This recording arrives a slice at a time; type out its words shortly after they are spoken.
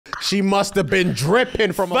She must have been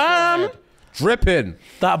dripping from her forehead. Dripping.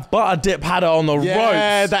 That butter dip had her on the ropes.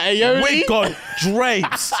 Yeah, that aioli. We got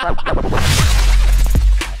drapes.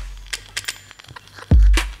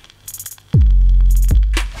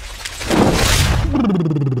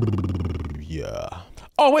 Yeah.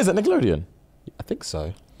 Oh, wait, is it Nickelodeon? I think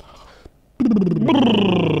so.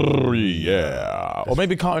 Yeah. Or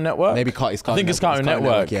maybe Cartoon Network? Maybe it's Cartoon Network. I think it's Cartoon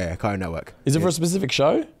Network. Yeah, Cartoon Network. Is it for a specific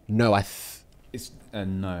show? No, It's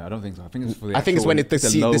no, I don't think so. I think it's for the. I think it's when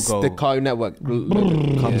logo. the Cartoon Network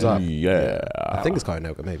comes up. Yeah. I think it's Cartoon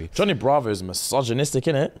Network, maybe. Johnny Bravo is misogynistic,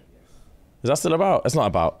 innit? Is that still about? It's not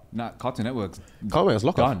about. Nah, Cartoon Network's Cartoon Network's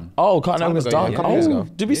lock done. Oh, Cartoon Network was done. Yeah, a couple years ago.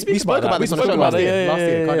 Did we speak about that? We spoke about this last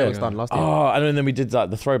year. Cartoon Network's done last year. Oh, and then we did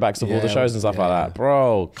like the throwbacks of all the shows and stuff like that.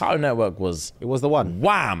 Bro, Cartoon Network was... It was the one.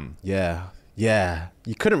 Wham! Yeah. Yeah.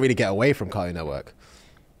 You couldn't really get away from Cartoon Network.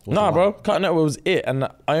 Nah, bro. Cartoon Network was it. And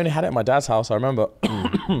I only had it at my dad's house, I remember.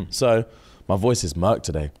 So, my voice is murked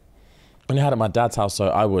today. I only had it at my dad's house, so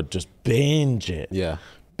I would just binge it. Yeah.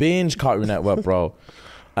 Binge Cartoon Network, bro.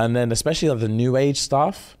 And then especially like the new age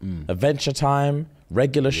stuff, Adventure Time,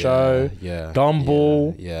 Regular Show,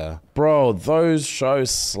 Gumball. Yeah. Bro, those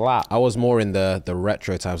shows slap. I was more in the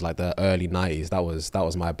retro times, like the early 90s. That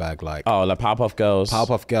was my bag. Like like Powerpuff Girls.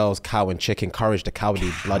 Powerpuff Girls, Cow and Chicken, Courage the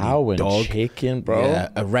Cowardly Bloody Cow and Dog. Chicken, bro. Yeah,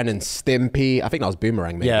 Ren and Stimpy. I think that was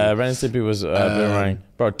Boomerang, maybe. Yeah, Ren and Stimpy was Boomerang.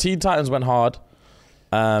 Bro, Teen Titans went hard.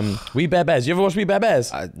 We Bare Bears. You ever watch We Bare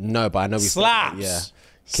Bears? No, but I know we slaps. Yeah.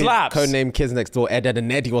 Slaps. Codename Kids Next Door. Ed, Ed and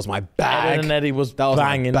Eddie was my bag. Ed and Eddie was that was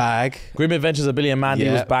banging. My bag. Grim Adventures of Billy and Mandy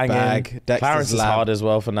was banging. Dexter's Clarence is Lab. hard as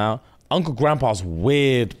well for now. Uncle Grandpa's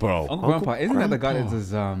weird, bro. Uncle Grandpa, isn't that the guy that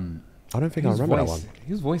does I don't think I remember that one.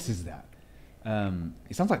 Whose voice is that?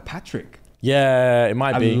 He sounds like Patrick. Yeah, it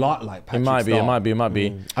might be. A lot like Patrick. It might be. It might be. It might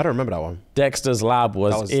be. I don't remember that one. Dexter's Lab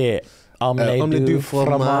was it. Omelette du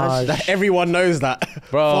fromage. Everyone knows that.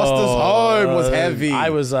 Bro, Foster's Home was heavy.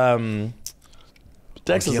 I was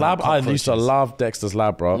Dexter's Lab. I used to love Dexter's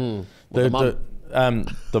Lab, bro. The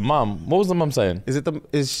mum. What was the mum saying?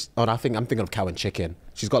 I think I'm thinking of Cow and Chicken.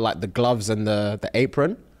 She's got like the gloves and the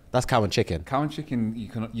apron. That's Cow and Chicken. Cow and Chicken,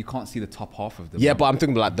 you can't see the top half of them. Yeah, but I'm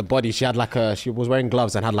thinking like the body. She was wearing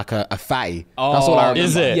gloves and had like a fatty. Oh, that's all I remember.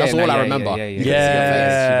 Is it? That's all I remember. Yeah. You could see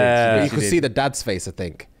her face. You could see the dad's face, I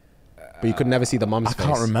think. But you could never see the mum's face. I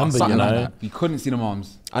can't remember, you know. Like you couldn't see the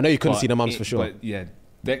mums. I know you couldn't see the mums for sure. But yeah,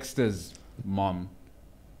 Dexter's mum.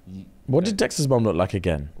 What did Dexter's mum look like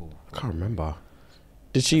again? I can't remember.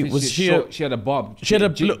 Did she? She had a bob. She had a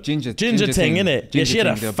ginger thing in it. Yeah, she had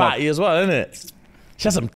a fatty as well, innit? She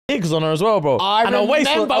had some digs on her as well, bro. I and her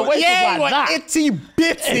waist was like that. Itty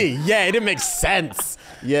bitty. Yeah, it didn't make sense.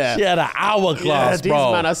 Yeah. She had an hourglass, bro.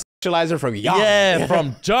 These men are sexualizing from young. Yeah,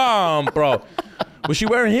 from jump, bro. Was she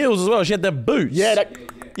wearing heels as well? She had the boots. Yeah.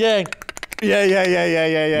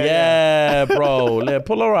 Yeah, bro.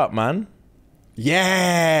 Pull her up, man.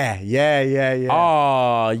 Yeah.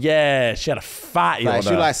 Oh, yeah. She had a fatty on her. She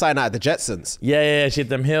was like signing out at the Jetsons. Yeah. She had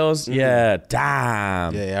them heels. Yeah,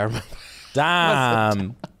 damn. Yeah, I remember.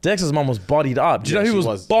 Damn. Dexter's mom was bodied up. Do you know who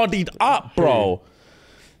was bodied up, bro?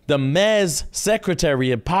 The mayor's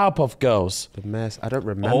secretary in Powerpuff Girls. The mayor's, I don't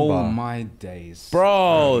remember. Oh my days.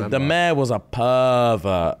 Bro, the mayor was a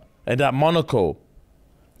pervert. And that monocle.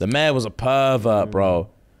 The mayor was a pervert, bro.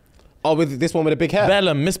 Oh, with this one with the big hair?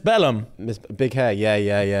 Bellum, Miss Bellum. Big hair, yeah.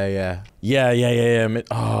 Yeah.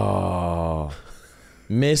 Oh.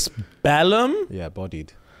 Miss Bellum? Yeah,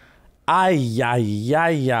 bodied. Ay.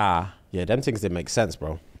 Yeah, them things didn't make sense,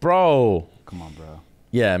 bro. Bro. Come on, bro.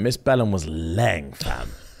 Yeah, Miss Bellum was leng, fam.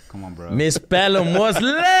 Come on, bro. Miss Bellum was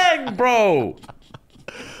leng, bro.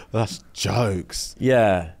 That's jokes.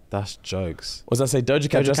 Yeah. That's jokes. What does that say? Doja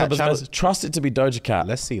Cat dressed up as trust it to be Doja Cat.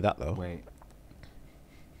 Let's see that, though. Wait.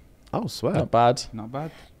 Oh, swear. Not bad. Not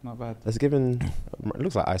bad. Let's give him... It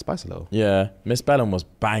looks like Ice Spice a little. Yeah. Miss Bellum was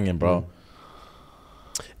banging, bro.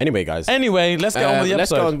 Anyway, guys. Let's get on with the episode.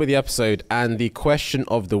 Let's go on with the episode. And the question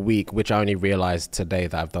of the week, which I only realized today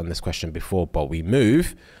that I've done this question before, but we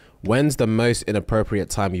move. When's the most inappropriate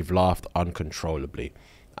time you've laughed uncontrollably?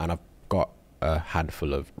 And I've got a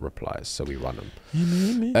handful of replies, so we run them.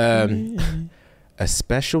 A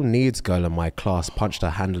special needs girl in my class punched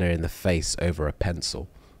her handler in the face over a pencil.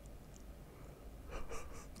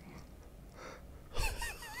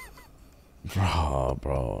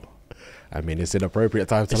 Bro. I mean, it's inappropriate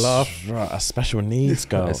time to laugh. A special needs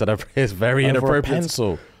girl. It's very inappropriate. A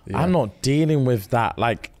pencil. Yeah. I'm not dealing with that.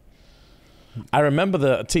 Like, I remember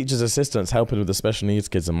the teacher's assistants helping with the special needs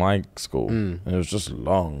kids in my school. And it was just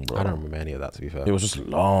long, bro. I don't remember any of that, to be fair. It was just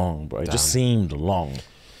long, bro. It just seemed long.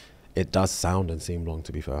 It does sound and seem long,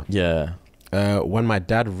 to be fair. Yeah. When my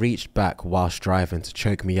dad reached back whilst driving to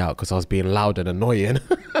choke me out because I was being loud and annoying.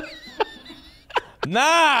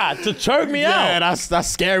 Nah, to choke me out. Yeah, that's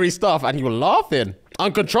scary stuff. And you were laughing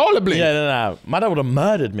uncontrollably. Yeah, no. My dad would have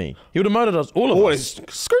murdered me. He would have murdered us, all of us.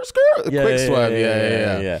 Skirt, quick swerve.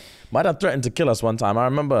 Yeah. My dad threatened to kill us one time. I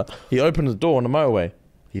remember he opened the door on the motorway.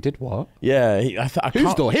 He did what? Yeah,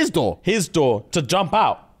 Whose door? His door. His door to jump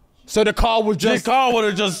out. So the car would just. The car would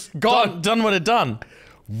have just done what it done.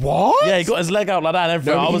 What? Yeah, he got his leg out like that and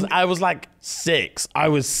everything. No, I was like 6. I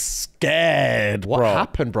was scared, What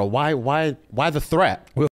happened, bro? Why the threat?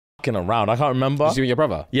 We were fucking around. I can't remember. You and your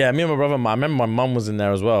brother? Yeah, me and my brother. I remember my mum was in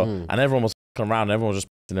there as well, and everyone was fucking around. And everyone was just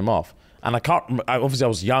pissing him off. And obviously I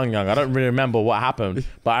was young. I don't really remember what happened,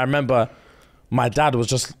 but I remember my dad was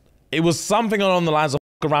just. It was something along the lines of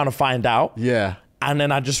fuck around and find out. Yeah. And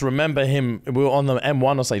then I just remember him. We were on the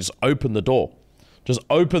M1 or something. Just open the door, just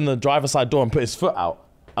open the driver's side door and put his foot out.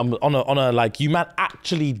 I'm on a like, you man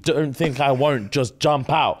actually don't think I won't just jump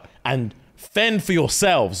out and fend for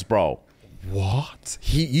yourselves, bro. What?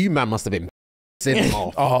 You man must have been pissing him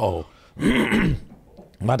off. Oh.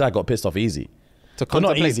 My dad got pissed off easy. To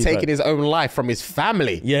contemplate taking his own life from his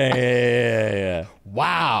family. Yeah.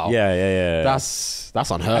 Wow. Yeah. That's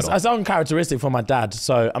unheard of. That's uncharacteristic for my dad.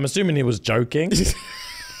 So I'm assuming he was joking because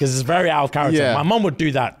it's very out of character. Yeah. My mum would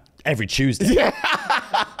do that every Tuesday. Yeah.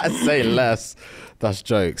 I'd say less. That's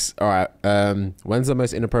jokes. All right. When's the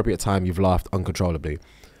most inappropriate time you've laughed uncontrollably?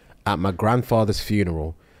 At my grandfather's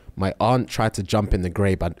funeral, my aunt tried to jump in the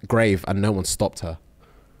grave and no one stopped her.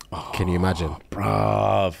 Can you imagine?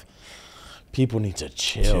 Bruv. People need to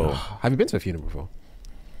chill. Have you been to a funeral before?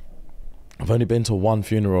 I've only been to one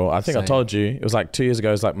funeral. I think I told you. It was like 2 years ago.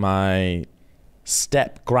 It was like my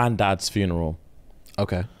step granddad's funeral.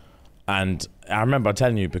 Okay. And I remember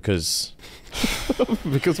telling you because...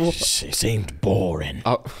 Because what? It seemed boring.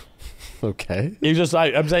 Oh, okay. It was just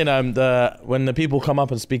like, I'm saying, when the people come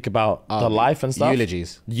up and speak about the life and stuff.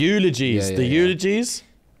 Eulogies. Eulogies.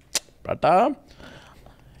 Brother.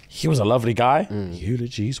 He was a lovely guy.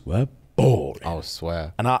 Eulogies were boring. I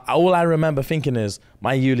swear. And all I remember thinking is,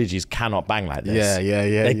 my eulogies cannot bang like this.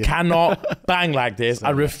 Yeah. They cannot bang like this. I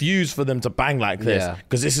refuse for them to bang like this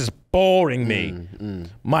because this is boring me.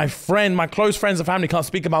 My close friends and family can't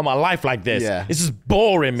speak about my life like this. Yeah. This is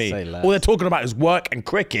boring me. All they're talking about is work and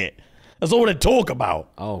cricket. That's all they talk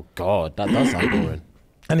about. Oh God, that does sound boring.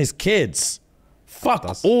 And his kids. Fuck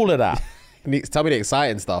all of that. Tell me the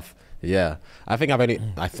exciting stuff. Yeah, I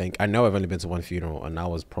know I've only been to one funeral, and that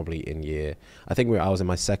was probably I was in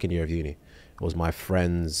my second year of uni. It was my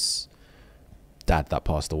friend's dad that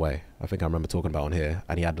passed away. I think I remember talking about on here,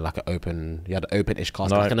 and he had like an open-ish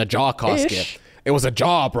casket, like an ajar casket. It was a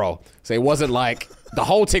jar, bro. So it wasn't like the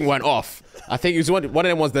whole thing went off. I think it was one of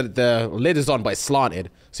them ones that the lid is on, but it's slanted,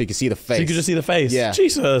 so you can see the face. So you could just see the face. Yeah.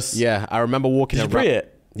 Jesus. Yeah, I remember walking around. Did you pre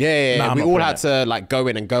it? Yeah. Nah, we all had to like go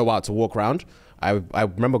in and go out to walk around. I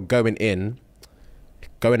remember going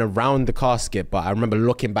around the casket, but I remember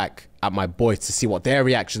looking back at my boys to see what their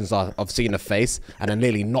reactions are of seeing the face, and I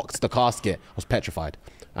nearly knocked the casket. I was petrified,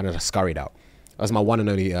 and then I scurried out. That was my one and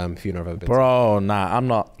only funeral I've ever been to. Bro, nah, I'm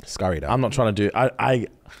not. Scurried out. I'm not trying to do. I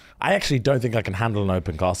actually don't think I can handle an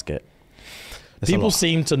open casket. People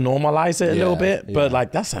seem to normalize it a little bit, but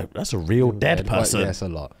like that's a real dead person. Yeah, it's a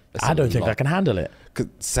lot. I don't think I can handle it.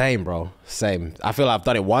 Same, bro. Same. I feel like I've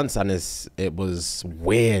done it once, and it was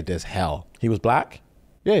weird as hell. He was black?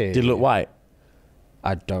 Yeah. Did he look white?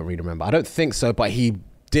 I don't really remember. I don't think so, but he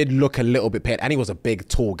did look a little bit pale, and he was a big,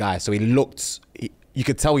 tall guy, so he looked. You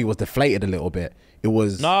could tell he was deflated a little bit. It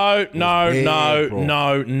was no. It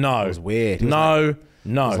was weird. He was He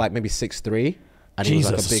was like maybe 6'3", and Jesus,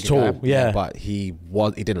 he was like a big tall. guy. Yeah, but he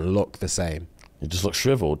didn't look the same. He just looked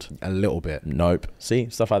shriveled a little bit. Nope. See,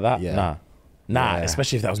 stuff like that. Yeah. Nah.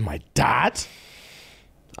 Especially if that was my dad.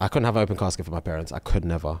 I couldn't have an open casket for my parents. I could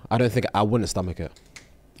never. I wouldn't stomach it.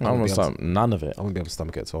 None of it. I wouldn't be able to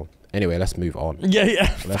stomach it at all. Anyway, let's move on.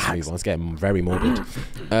 Yeah. Let's move on. It's getting very morbid.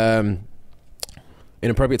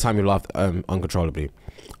 Inappropriate time you laughed uncontrollably.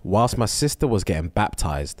 Whilst my sister was getting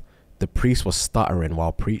baptized, the priest was stuttering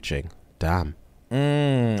while preaching. Damn.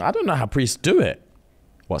 I don't know how priests do it.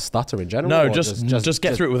 What, stutter in general? No, just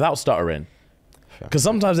get through it without stuttering. Because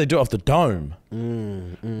sometimes they do it off the dome.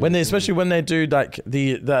 Especially when they do like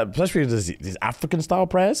especially these African style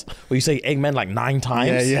prayers where you say amen like 9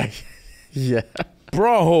 times. Yeah.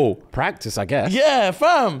 Bro, practice, I guess. Yeah,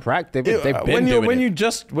 fam. Practice. They've been doing when you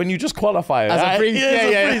just qualify as a priest.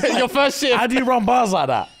 Yeah. Your first shift. How do you run bars like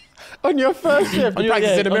that? On your first shift, you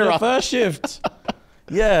practice in the mirror. On your first shift.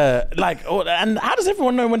 Yeah, like, and how does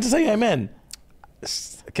everyone know when to say amen?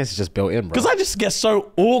 I guess it's just built in, bro. Because I just get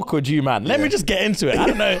so awkward, you man. Let me just get into it. I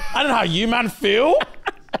don't know how you man feel.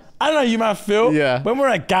 I don't know how you man feel. Yeah. When we're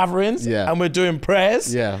at gatherings and we're doing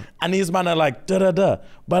prayers. Yeah. And these men are like da da da,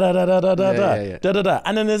 ba da da da da da da da da da,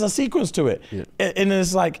 and then there's a sequence to it. Yeah. And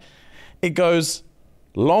it's like, it goes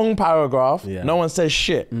long paragraph. Yeah. No one says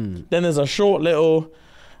shit. Then there's a short little.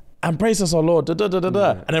 And praise us, our Lord, da da da da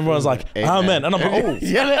da. And everyone's like, Amen. And I'm like, oh,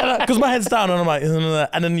 yeah, because my head's down, and I'm like,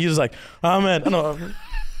 and then you're just like, Amen. And I'm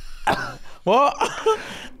like, what?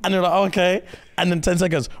 And you're like, oh, okay. And then 10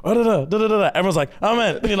 seconds, da da da da da. Everyone's like,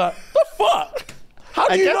 Amen. And you're like, the fuck? How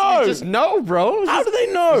do you know? You just know, bro. How do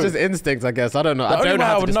they know? It's just instinct, I guess. I don't know. The I don't only know way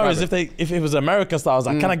how I to would know describe is if it was American style. I was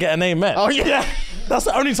like, can I get an amen? Oh, yeah. That's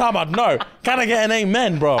the only time I'd know. Can I get an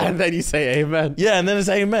amen, bro? And then you say amen. Yeah, and then it's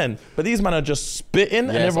amen. But these men are just spitting,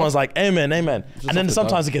 and everyone's like, amen, amen. And then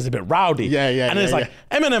sometimes it gets a bit rowdy. Yeah, yeah, And then it's yeah, like,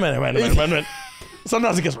 amen, amen, amen, amen, amen.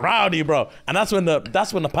 Sometimes it gets rowdy, bro. And that's when the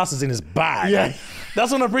pastor's in his bag. Yeah.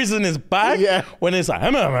 That's when the priest is in his bag. Yeah. When it's like,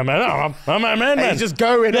 amen, amen, amen, amen, amen. And he's just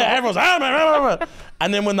going. Yeah, everyone's like, amen, amen, amen.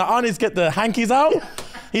 And then when the aunties get the hankies out,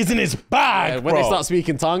 he's in his bag, Yeah, when bro. they start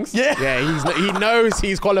speaking tongues, Yeah. he knows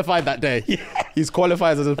he's qualified that day. Yeah. He's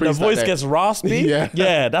qualified as a the priest. voice that day. gets raspy.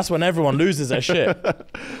 Yeah. That's when everyone loses their shit.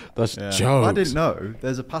 That's Yeah. jokes. I didn't know.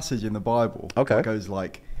 There's a passage in the Bible Okay. that goes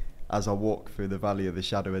like, as I walk through the valley of the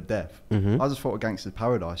shadow of death. Mm-hmm. I just thought of Gangster's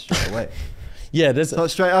Paradise straight away. Yeah, there's So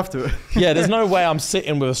straight after it. yeah, there's no way I'm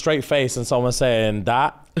sitting with a straight face and someone saying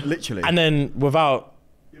that. Literally. And then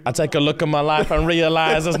I take a look at my life and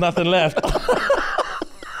realize there's nothing left.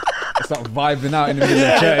 Start vibing out in the middle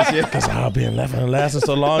of church. Yeah. Because I've been left and lasting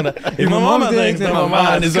so long that if my mama thinks that my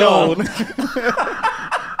mind is gone.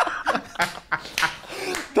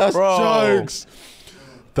 That's Bro. jokes.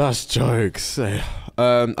 That's jokes.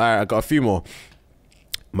 All right, I got a few more.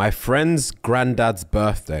 My friend's granddad's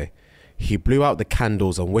birthday. He blew out the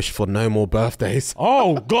candles and wished for no more birthdays.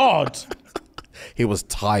 Oh, God. He was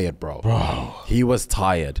tired, bro. He was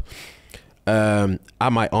tired. At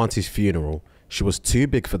my auntie's funeral, she was too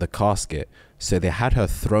big for the casket, so they had her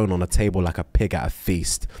thrown on a table like a pig at a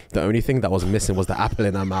feast. The only thing that was missing was the apple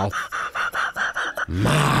in her mouth.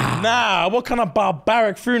 Nah, what kind of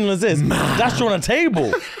barbaric funeral is this? That's you on a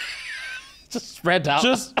table. Just spread out.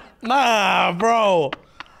 Nah, bro.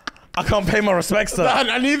 I can't pay my respects to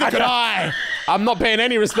that. Neither can I. I'm not paying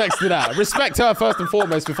any respects to that. Respect her first and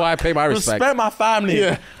foremost before I pay my respect. Respect my family.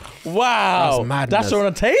 Yeah. Wow. That's madness. That's on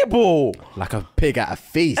a table. Like a pig at a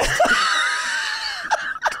feast.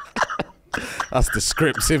 That's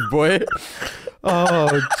descriptive, boy.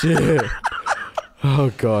 Oh, dear. Oh,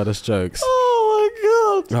 God, that's jokes.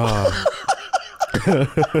 Oh, my God.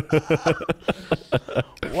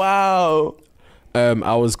 Oh. Wow.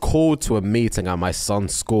 I was called to a meeting at my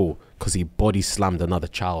son's school because he body slammed another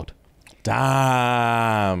child.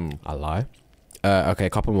 Damn. I lie. Okay, a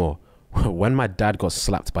couple more. When my dad got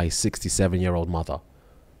slapped by his 67-year-old mother,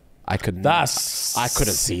 I couldn't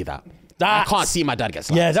see that. I can't see my dad get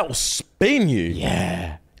slapped. Yeah, that will spin you.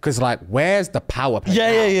 Yeah. Because, like, where's the power play?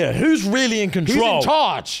 Yeah. Who's really in control? Who's in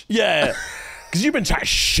charge? Yeah. Because you've been chatting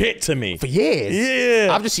shit to me. For years.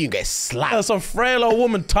 Yeah. I've just seen you get slapped. Some frail old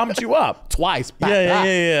woman thumped you up. Twice.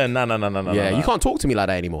 Yeah. No. Yeah, you can't talk to me like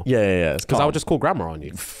that anymore. Yeah. Because I would just call grandma on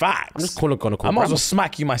you. Facts. I'm just gonna call I might as grandma. well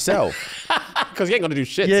smack you myself. Because you ain't gonna do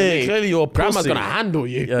shit to Yeah, me. clearly you're a Grandma's pussy. gonna handle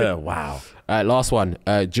you. Yeah, wow. All right, last one.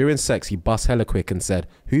 During sex, he bust hella quick and said,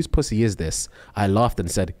 "Whose pussy is this?" I laughed and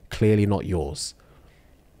said, "Clearly not yours."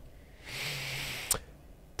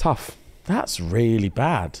 Tough. That's really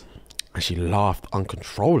bad. And she laughed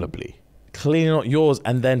uncontrollably. Clearly not yours,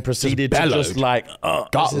 and then proceeded to bellowed. just like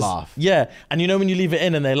Gut this is- laugh. Yeah, and you know when you leave it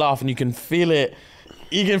in and they laugh and you can feel it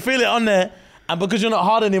on there, and because you're not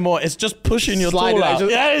hard anymore, it's just pushing your Sliding tool it, out.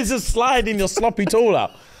 just- Yeah, it's just sliding your sloppy tool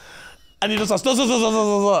out, and you just like "Stop, stop, stop, stop,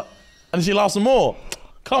 stop, stop," and she laughs some more.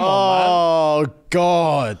 Come on, man. Oh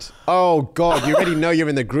God. Oh God. You already know you're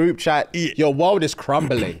in the group chat. Your world is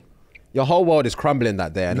crumbling. Your whole world is crumbling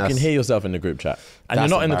that day. And You can hear yourself in the group chat, and you're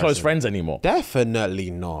That's not in the close embarrassing. friends anymore.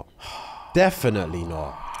 Definitely not. Definitely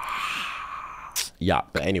not. Yeah.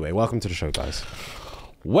 But anyway, welcome to the show, guys.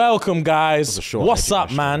 Welcome, guys. a short What's up,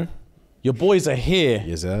 education. man? Your boys are here,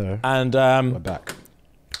 Yes, sir. and We're back.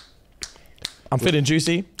 I'm feeling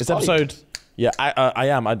juicy. It's episode. Yeah, I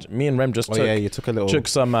am. Me and Rem just Oh took, yeah, you took a little. took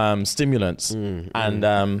some stimulants, and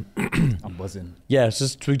I'm buzzing. yeah, it's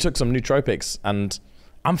just we took some nootropics, and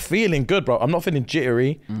I'm feeling good, bro. I'm not feeling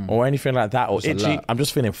jittery or anything like that or Just itchy. alert. I'm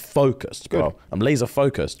just feeling focused, bro. Good. I'm laser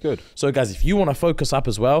focused. Good. So, guys, if you want to focus up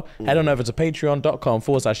as well, head on over to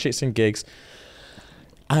patreon.com/ShxtsnGigs.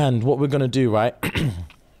 And what we're gonna do, right?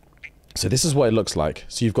 So this is what it looks like.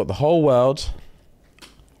 So you've got the whole world,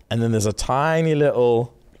 and then there's a tiny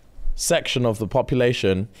little section of the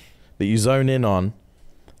population that you zone in on,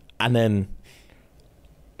 and then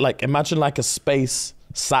like imagine like a space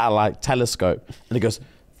satellite telescope, and it goes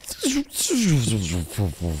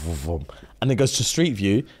and it goes to street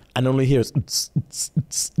view, and all you hear is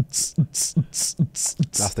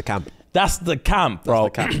That's the camp. that's the camp, bro.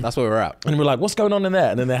 That's the camp. That's where we're at. And we're like, what's going on in there?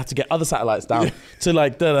 And then they have to get other satellites down to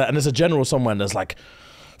like, and there's a general somewhere, and there's like,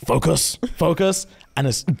 focus, and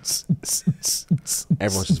it's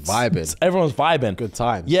Everyone's just vibing. Everyone's vibing. Good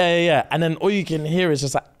times. Yeah. And then all you can hear is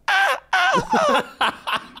just like,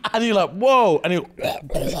 and you're like, whoa, and you're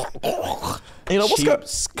like, what's going?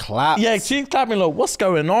 Claps. Yeah, she's clapping. Like, what's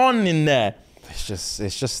going on in there? It's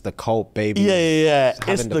just the cult baby. Yeah.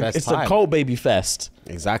 It's the cult baby fest.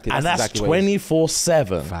 Exactly. And that's exactly what it is.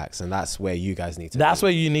 24/7. Facts, and that's where you guys need to. That's be.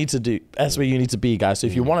 where you need to do. That's where you need to be, guys. So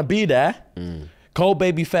if you want to be there, Cold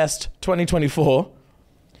Baby Fest 2024.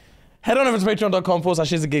 Head on over to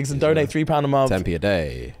patreon.com/ShxtsnGigs and donate £3 a month. 10p a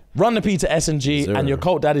day. Run the P to S&G, and your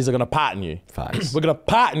cult daddies are gonna pattern you. Facts. We're gonna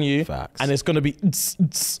pattern you, Facts. and it's gonna be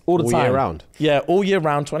all the All time. year round. Yeah, all year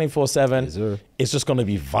round, 24/7. Yes, sir. It's just gonna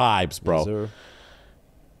be vibes, bro. Yes, sir.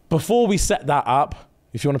 Before we set that up,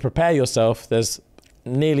 if you want to prepare yourself, there's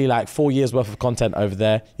nearly like 4 years worth of content over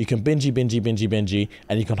there. You can binge, and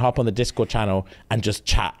you can hop on the Discord channel and just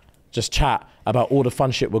chat. Just chat about all the fun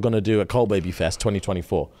shit we're gonna do at Cold Baby Fest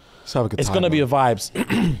 2024. Let's have a good It's time, gonna be man. a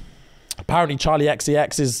vibes. Apparently Charlie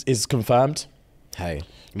XCX is confirmed. Hey.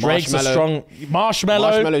 Drake's a strong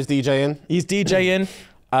Marshmallow's DJing. He's DJing.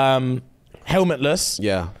 Helmetless.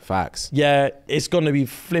 Yeah, facts. Yeah, it's gonna be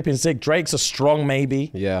flipping sick. Drake's a strong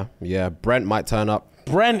maybe. Yeah. Brent might turn up.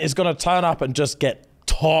 Brent is gonna turn up and just get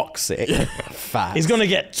toxic. Facts. He's gonna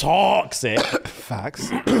get toxic.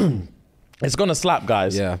 Facts. It's gonna slap,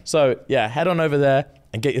 guys. Yeah. So yeah, head on over there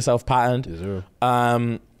and get yourself patterned. Yes,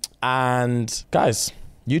 sir. And guys,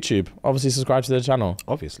 YouTube, obviously subscribe to the channel.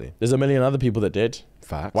 Obviously. There's a million other people that did.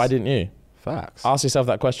 Facts. Why didn't you? Facts. Ask yourself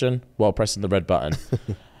that question while pressing the red button.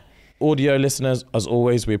 Audio listeners, as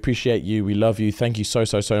always, we appreciate you. We love you. Thank you so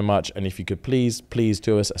much. And if you could please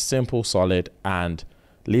do us a simple, solid, and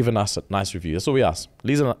leave a nice review. That's all we ask.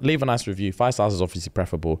 Leave a nice review. 5 stars is obviously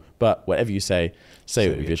preferable, but whatever you say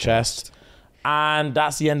it with your chest. And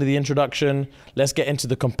that's the end of the introduction. Let's get into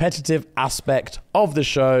the competitive aspect of the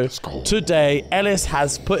show. Today, Ellis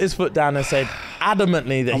has put his foot down and said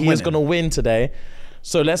adamantly that he is going to win today.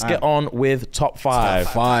 So let's get on with top 5.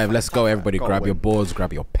 Top 5. Let's go, everybody. Grab your boards,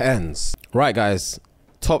 grab your pens. Right, guys.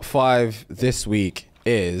 Top 5 this week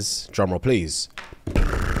is, drumroll please,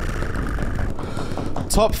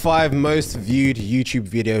 top 5 most viewed YouTube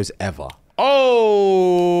videos ever.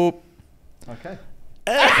 Oh! Okay.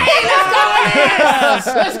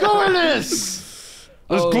 Let's go in this.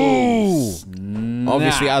 Let's go.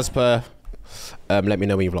 Obviously, as per, let me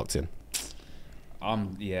know when you've locked in.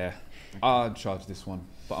 Yeah, I'll charge this one,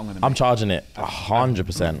 but I'm gonna. I'm charging it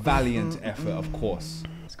 100%. Valiant effort, of course.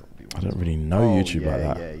 I don't really know YouTube like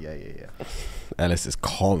that. Yeah. Ellis is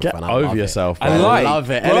conf. Get and I over love yourself, It. bro. I love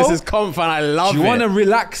it. Bro. Ellis is conf and I love Do you it. want to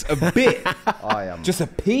relax a bit? I am. Just a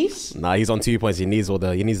piece? Nah, he's on 2 points. He needs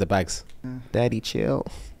the bags. Daddy, chill.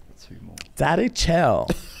 2 more. Daddy, chill.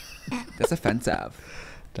 That's offensive.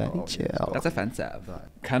 Daddy, chill. That's offensive.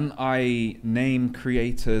 Can I name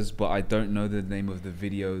creators, but I don't know the name of the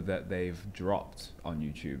video that they've dropped on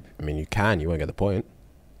YouTube? I mean, you can. You won't get the point.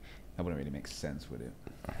 That wouldn't really make sense, would it?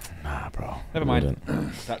 Nah, bro. Never mind.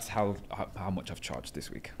 That's how much I've charged this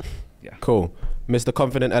week. Yeah. Cool. Mr.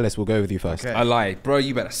 Confident Ellis, we'll go with you first. Okay. I lied. Bro,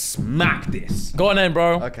 you better smack this. Go on then,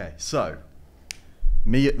 bro. Okay, so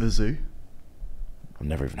me at the zoo. I've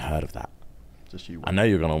never even heard of that. Just you wait. I know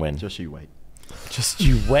you're going to win. Just you wait. Just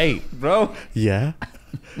you wait. Bro. Yeah.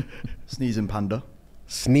 Sneezing Panda.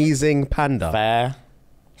 Sneezing Panda.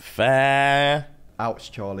 Fair.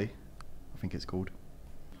 Ouch Charlie, I think it's called.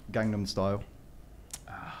 Gangnam Style.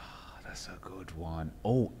 That's a good one.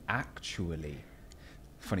 Oh, actually,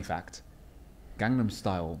 funny fact, Gangnam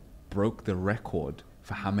Style broke the record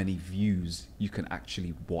for how many views you can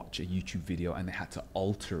actually watch a YouTube video, and they had to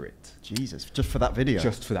alter it Jesus, just for that video.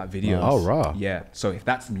 just for that video. Oh, right. Yeah. So if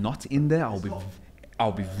that's not in there,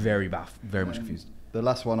 I'll be very much confused. The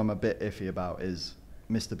last one I'm a bit iffy about is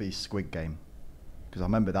Mr. Beast's Squid Game, because I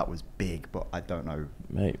remember that was big, but I don't know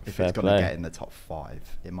Mate, if fair it's gonna play. get in the top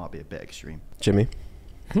 5. It might be a bit extreme. Jimmy.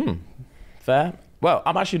 Fair. Well,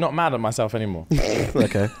 I'm actually not mad at myself anymore.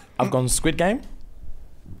 Okay. I've gone Squid Game.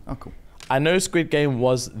 Oh, cool. I know Squid Game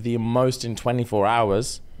was the most in 24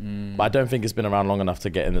 hours, but I don't think it's been around long enough to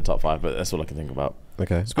get in the top 5, but that's all I can think about.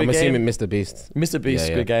 Okay. Squid I'm Game. assuming Mr. Beast. Mr. Beast,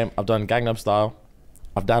 Yeah, Squid Game. I've done Gangnam Style.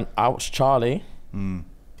 I've done Ouch Charlie.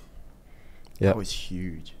 Yeah, That was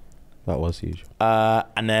huge. that was huge.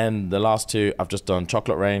 And then the last two, I've just done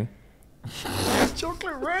Chocolate Rain.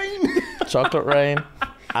 Chocolate Rain. Chocolate Rain.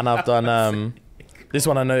 And I've done, this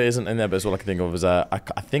one I know isn't in there, but it's all I can think of is, I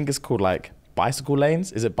think it's called like Bicycle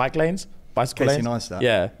Lanes. Is it Bike Lanes? Bicycle Casey Lanes? Neistat.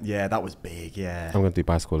 Yeah. Yeah, that was big. Yeah. I'm gonna do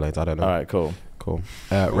Bicycle Lanes. I don't know. All right, cool. Cool.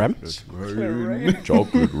 Rem.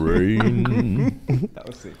 Chocolate Rain. That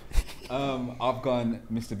was it. I've gone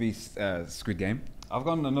Mr. Beast Squid Game. I've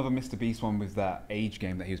gone another Mr. Beast one with that age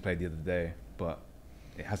game that he was played the other day, but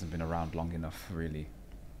it hasn't been around long enough, really.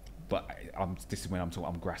 But this is when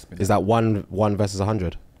I'm grasping. Is that one versus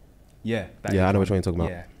 100? Yeah. Yeah, I know which one you're talking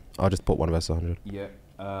about. Yeah. I'll just put 1 versus 100. Yeah.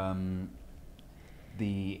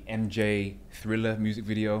 The MJ Thriller music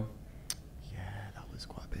video. Yeah, that was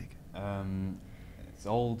quite big. It's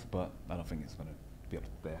old, but I don't think it's gonna be up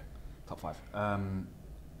there. Top 5.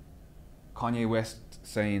 Kanye West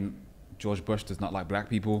saying George Bush does not like black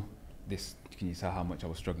people. Can you tell how much I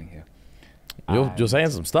was struggling here? You're saying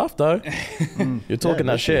some stuff though. You're talking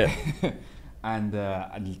that shit. And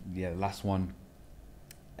yeah, last one.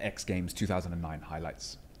 X Games 2009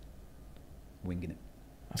 highlights. Winging it.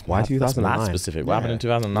 Why That's 2009? mad specific. What happened in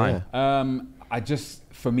 2009? Yeah.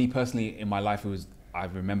 For me personally, in my life, I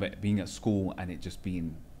remember being at school and it just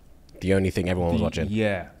being The only thing everyone was watching.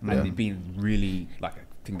 Yeah, and it being really like a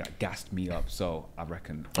thing that gassed me up. So I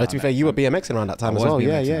reckon. To be fair, you were BMXing around that time as well.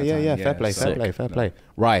 Yeah. Fair play, so- fair play.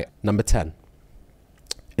 Right, number 10.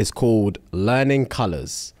 It's called Learning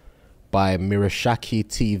Colors by Mirashaki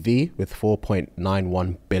TV with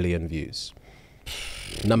 4.91 billion views.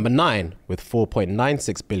 Number 9 with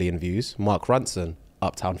 4.96 billion views, Mark Ronson,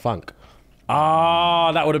 Uptown Funk.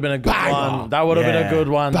 Ah, that would have been a good one. That would have been a good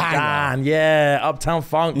one. Damn, yeah. Uptown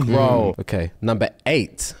Funk, bro. Okay, number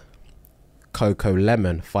 8, Coco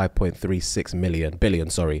Lemon, 5.36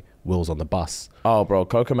 billion, Wheels on the Bus. Oh, bro,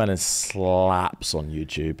 Coco Melon slaps on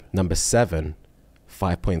YouTube. Number 7,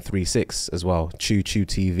 5.36 as well, Choo Choo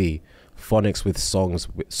TV, phonics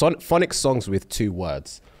songs with 2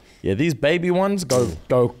 words. Yeah, these baby ones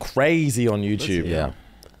go crazy on YouTube. Yeah.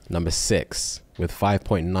 Number 6 with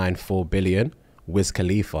 5.94 billion, Wiz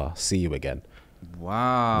Khalifa, See You Again.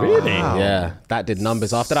 Wow. Really? Yeah, that did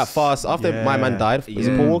numbers after that fast. After my man died, was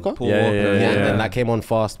it Paul Walker? Paul Walker. And then that came on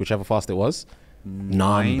fast, whichever fast it was.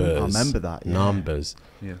 Numbers. I remember that, yeah. Numbers.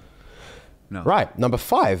 Yeah. No. Right, number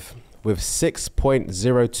 5 with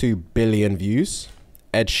 6.02 billion views,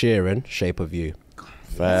 Ed Sheeran, Shape of You.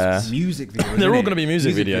 Fair. Music videos. They're all innit? going to be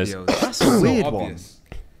music videos. That's a weird one. Obvious.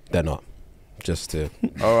 They're not. Just to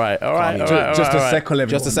All right. Just to settle everyone.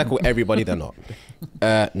 just to settle everybody, they're not.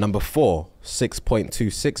 Number 4,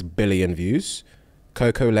 6.26 billion views,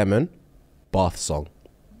 Coco Lemon, Bath Song.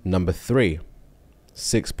 Number 3,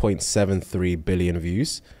 6.73 billion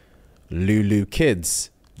views, Lulu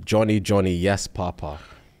Kids, Johnny Johnny Yes Papa.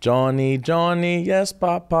 Johnny, Johnny, yes,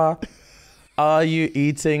 Papa. Are you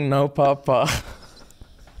eating? No, Papa.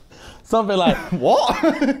 Something like,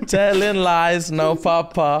 What? telling lies, no,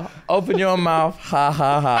 Papa. Open your mouth, ha,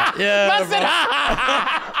 ha, ha. Yeah, bro.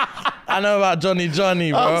 I know about Johnny,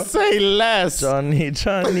 Johnny, bro. I'll say less. Johnny,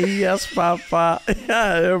 Johnny, yes, Papa.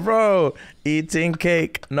 Yeah, bro. Eating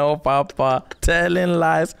cake, no, Papa. Telling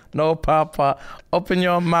lies, no, Papa. Open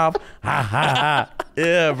your mouth, ha, ha, ha.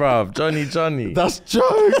 Yeah, bro. Johnny, Johnny. That's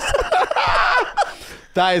jokes.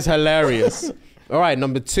 That is hilarious. All right,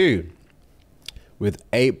 number 2 with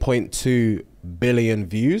 8.2 billion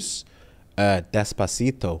views,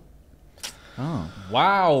 Despacito. Oh,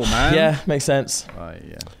 Wow, man. Yeah, makes sense. right,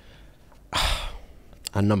 yeah.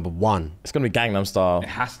 And number 1 It's going to be Gangnam Style. It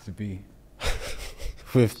has to be.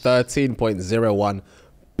 with 13.01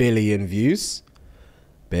 billion views,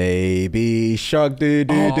 Baby Shark. Do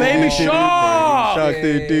do Oh, do. Baby do, Shark. Shark.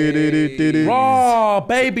 Do do do do do do. Raw,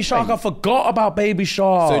 Baby Shark. I forgot about Baby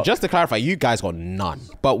Shark. So just to clarify, you guys got none,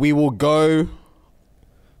 but we will go.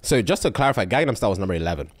 So just to clarify, Gangnam Style was number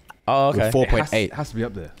 11 oh, okay. with 4.8. It has to be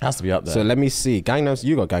up there. Has to be up there. So let me see. You got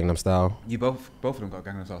Gangnam Style. You both of them got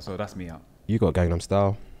Gangnam Style, so that's me out. You got Gangnam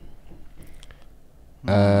Style.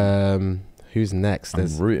 Who's next? I'm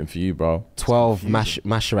There's rooting for you, bro. 12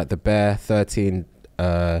 Masher at the Bear, 13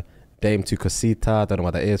 Dame to Cosita, don't know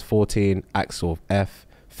what that is, 14 Axel F,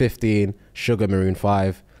 15 Sugar Maroon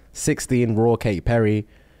 5, 16 Raw Katy Perry,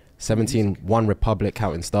 17 One Republic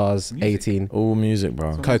Counting Stars, 18 All music,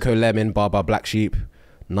 bro. Coco Lemon, Baba Black Sheep,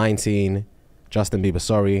 19 Justin Bieber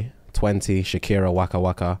Sorry, 20 Shakira Waka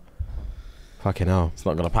Waka. Fucking hell. It's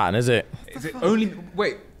not going to pattern, is it? Is it only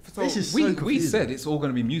wait? So This is so we confusing. said it's all going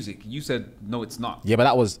to be music. You said no, it's not. Yeah, but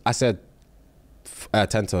that was, I said 10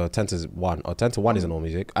 to 1, or 10 to 1 isn't all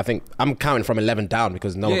music. I think I'm counting from 11 down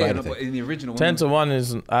because no one got No, anything. but in the original 10 to 1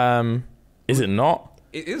 is Is it not?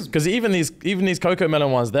 It is. Because even these Coco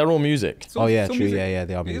Melon ones, they're all music. Still- Oh yeah, still true. music. Yeah,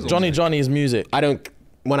 they are It is music. all Johnny is music. I don't.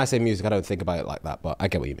 When I say music, I don't think about it like that, but I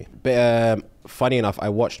get what you mean. But funny enough, I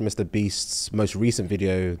watched Mr. Beast's most recent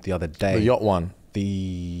video the other day. The yacht one.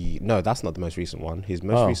 No, that's not the most recent one. His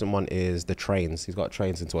most recent one is the trains. He's got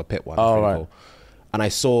trains into a pit one. Oh, It's really right. cool. And I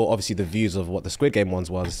saw obviously the views of what the Squid Game ones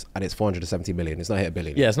was, and it's 470 million. It's not hit a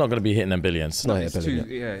billion. Yeah, it's not going to be hitting them billions. It's not hit It's a billion.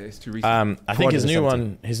 too, Yet. yeah, it's too recent. I think his new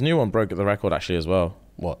 470. one broke the record actually as well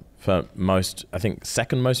What? for most. I think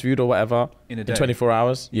second most viewed or whatever In a day. 24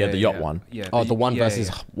 hours. Yeah, the yacht one. Yeah, Oh, the one yeah, versus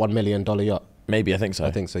yeah. $1 million yacht. Maybe I think so.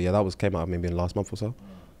 I think so. Yeah, that came out maybe in the last month or so.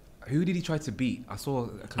 Who did he try to beat? I saw.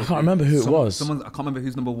 I can't remember who it was. I can't remember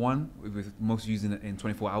who's number one with most views in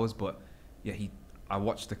 24 hours. But yeah, I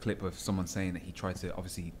watched the clip of someone saying that he tried to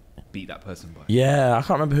obviously beat that person. But Yeah, I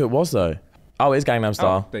can't remember who it was though. Oh, it's Gangnam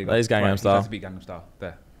Style. there you That go. is Gangnam Right, he tried Style. to beat Gangnam Style.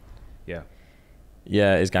 There. Yeah.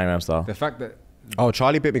 Yeah, it's Gangnam Style. The fact that Oh,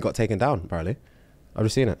 Charlie Bit Me got taken down, apparently. I've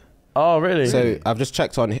just seen it. Oh, really? So I've just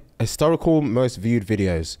checked on historical most viewed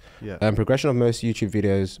videos. Yeah. Progression of most YouTube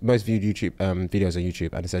videos, most viewed YouTube videos on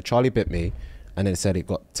YouTube. And it said Charlie Bit Me. And then it said it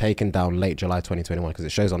got taken down late July 2021 because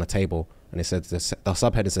it shows on a table. And it says the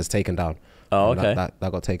subheader says taken down. Oh, And okay. That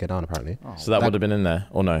got taken down apparently. So that would have been in there,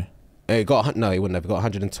 or no? It got, no, it wouldn't have. It got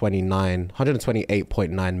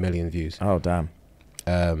 128.9 million views. Oh, damn.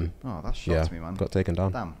 Oh, that shocks Yeah, me, man. got taken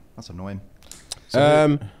down. Damn, that's annoying.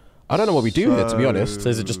 I don't know what we do here, to be honest. So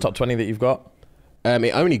is it just top 20 that you've got?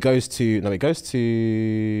 It only goes to, it goes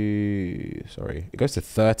to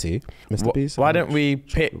 30. Mr. Beast. Why don't we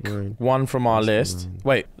pick one from our list?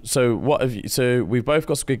 Wait, so what have you, so we've both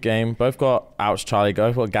got Squid Game, both got Ouch Charlie,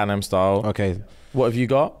 both got Gangnam Style. Okay. What have you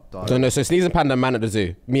got? No, so Sneeze and Panda, Man at the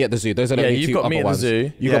Zoo. Me at the Zoo. Those are the Yeah, only you've two got other Me at the ones.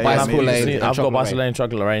 Zoo. You got Yeah, Bicycle yeah, Lane. and I've got Chocolate Bicycle Rain. Lane,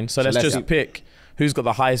 Chocolate Rain. So let's let's- just pick who's got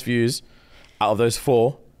the highest views out of those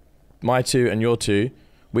four, my two and your two.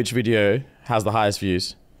 Which video has the highest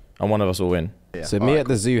views? And one of us will win. Yeah. So Me Alright, at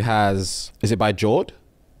the Zoo has, is it by Jord?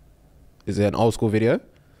 Is it an old school video?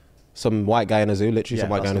 Some white guy in a zoo, literally yeah, some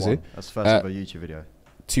white guy in a that's the zoo. one. That's the first ever YouTube video.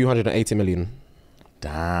 280 million.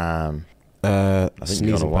 Damn. Sneeze you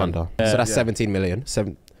and got a one. Panda. Yeah. So that's Yeah. 17 million.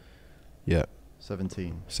 Yeah,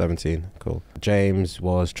 17. 17. Cool. James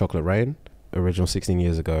was Chocolate Rain, original 16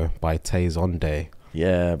 years ago by Tay Zonde.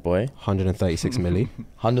 Yeah, boy. 136 milli.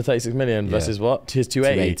 136 million Yeah. versus what? His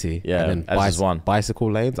 280. 280. Yeah, And then Ellis is one. Bicycle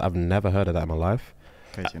Lanes. I've never heard of that in my life.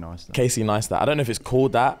 Casey Neistat. Casey Neistat. I don't know if it's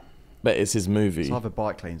called that, but it's his movie. It's either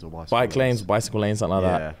bike lanes or bicycle Bike lanes, bicycle lanes, something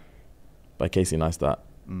like that. By Casey Neistat.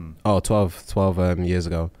 Oh, 12 years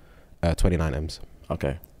ago. 29 M's.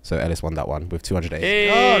 Okay. So Ellis won that one with 280.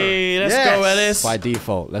 Hey, let's yes. go, Ellis. By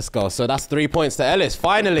default. Let's go. So that's 3 points to Ellis.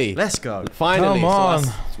 Finally. Let's go. Finally. Come on. So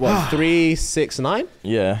that's, what, 369,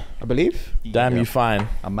 Yeah. I believe? Damn, Yeah. you fine.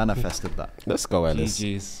 I manifested that. Let's go, Ellis.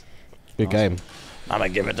 GG's. Good game. I'ma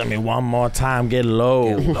give it to me one more time. Get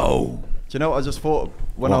low. Low. Do you know what I just thought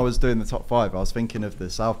when What? I was doing the top 5? I was thinking of the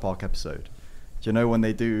South Park episode. Do you know when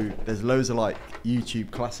they do? There's loads of like YouTube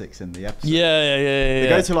classics in the episode. Yeah. They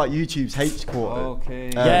go to like YouTube's H quarter. Okay.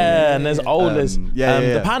 Yeah, and there's oldest. yeah.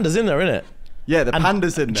 The panda's in there, innit? Yeah, the And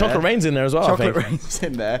panda's in there. Chocolate Rain's in there as well. Chocolate I think. Rain's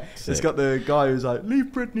in there. It's got the guy who's like, leave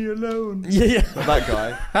Britney alone. Yeah.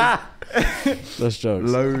 That guy. That's jokes.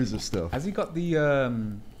 Loads of stuff. Has he got the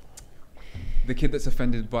kid that's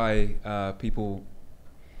offended by people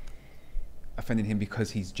offending him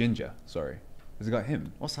because he's ginger? Sorry, has he got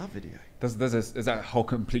him? What's that video? Is that a whole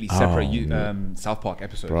completely separate Oh, South Park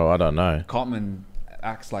episode? Bro, I don't know. Cartman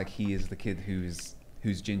acts like he is the kid who's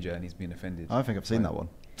ginger and he's being offended. I don't think I've seen that one.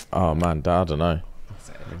 Oh man, I don't know.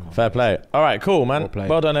 Fair play. All right, cool, man. Well played.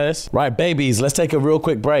 Well done, Ellis. Right, babies, let's take a real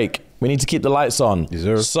quick break. We need to keep the lights on. Yes,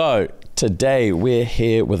 sir. So today we're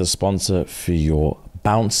here with a sponsor for your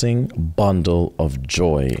bouncing bundle of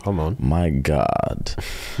joy. Come on. My God.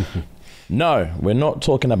 No, we're not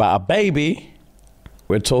talking about a baby.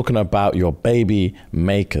 We're talking about your baby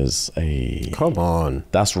makers. Come on.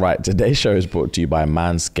 That's right. Today's show is brought to you by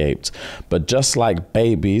Manscaped. But just like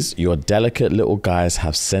babies, your delicate little guys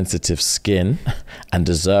have sensitive skin and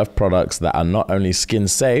deserve products that are not only skin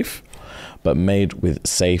safe, but made with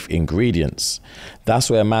safe ingredients. That's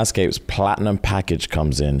where Manscaped's Platinum package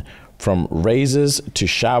comes in. From razors to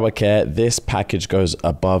shower care, this package goes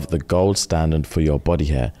above the gold standard for your body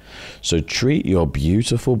hair. So treat your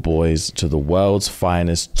beautiful boys to the world's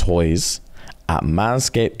finest toys at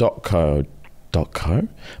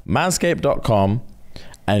manscaped.com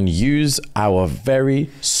and use our very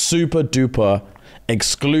super duper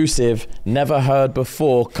exclusive, never heard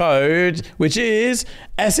before code, which is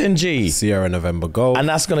SNG. Sierra November Gold. And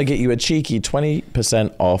that's going to get you a cheeky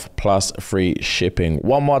 20% off plus free shipping.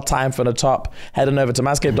 One more time for the top. Head on over to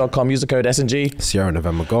manscaped.com. Use the code SNG. Sierra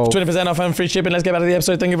November Gold. 20% off and free shipping. Let's get back to the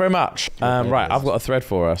episode. Thank you very much. Right, I've got a thread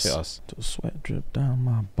for us. Hit us. To sweat drip down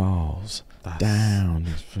my balls.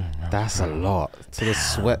 That's a lot. So the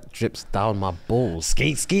sweat drips down my balls.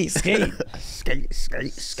 Skate, skate, skate. Skate,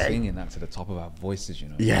 skate, skate. Singing that to the top of our voices, you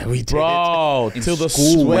know. Yeah, we did. Bro, In till the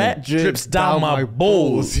school, sweat drips down my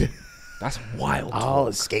balls. That's wild. Oh,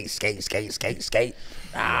 skate, skate, skate, skate, skate.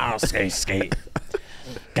 Oh, skate, skate.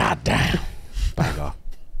 God damn. Banger.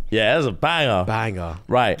 Yeah, that's a banger. Banger.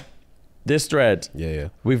 Right. This thread. Yeah.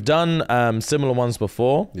 We've done similar ones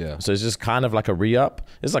before. Yeah. So it's just kind of like a re-up.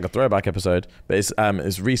 It's like a throwback episode, but it's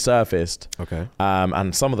resurfaced. Okay.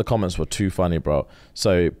 And some of the comments were too funny, bro.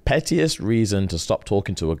 So, pettiest reason to stop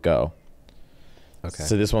talking to a girl. Okay.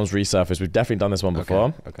 So this one's resurfaced. We've definitely done this one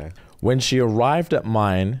before. Okay. When she arrived at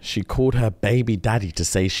mine, she called her baby daddy to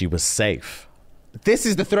say she was safe. This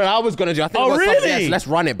is the thread I was gonna do. I think. Oh, really? Yes, let's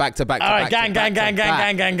run it back to back. All right, gang, gang, gang, gang,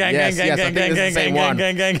 gang, gang, gang, gang, gang, gang, gang, gang, gang,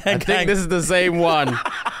 gang, gang, I think this is the same one.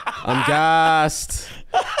 I'm gassed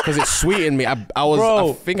because it's sweeting me. I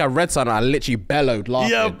think I read something. I literally bellowed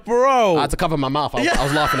laughing. Yeah, bro. I had to cover my mouth. I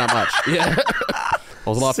was laughing that much. Yeah, I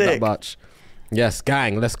was laughing that Sick. much. Yes,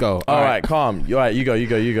 gang, let's go. All right, calm. All right, you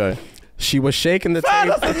go. She was shaking the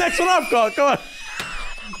table. That's the next one I've got. Go on.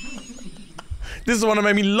 This is the one that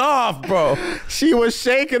made me laugh, bro. She was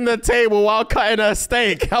shaking the table while cutting her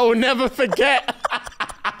steak. I will never forget.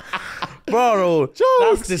 Bro, Jokes.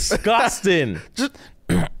 that's disgusting.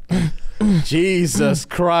 Jesus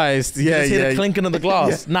Christ. Yeah, Just hear yeah. the clinking of the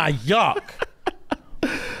glass. Nah, yuck.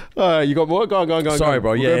 All right, you got more? Go on. Sorry,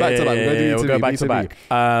 bro. We'll go back to that. We'll go back to back.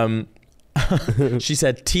 She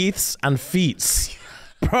said teeths and feets.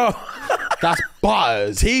 Bro, That's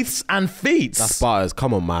butters. teeths and feets. That's butters.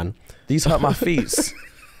 Come on, man. These hurt my feet.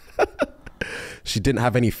 She didn't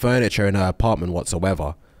have any furniture in her apartment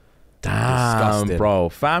whatsoever. Damn, Disgusting. bro.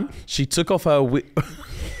 Fam, she took off her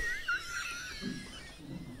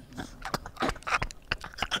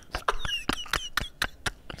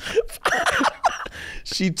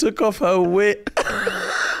She took off her wig.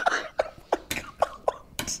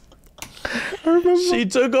 She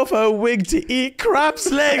took off her wig to eat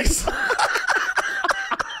crab's legs.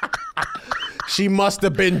 She must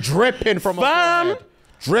have been dripping from her Fam. forehead.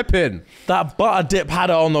 Dripping. That butter dip had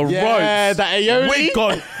her on the Yeah, ropes. that aioli. Wig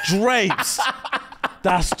got drapes.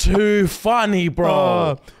 That's too funny,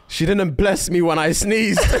 bro. She didn't bless me when I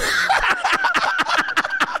sneezed.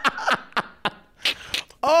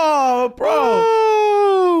 Oh,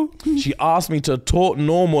 bro. She asked me to talk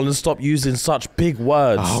normal and stop using such big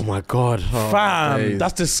words. Oh my God. Oh, Fam, days.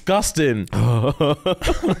 that's disgusting.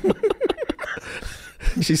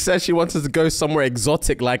 She said she wanted to go somewhere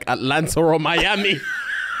exotic like Atlanta or Miami.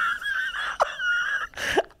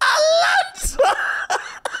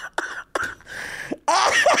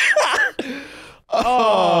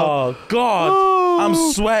 Oh, God. I'm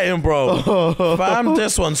sweating, bro. Fam,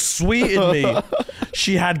 this one sweetened me.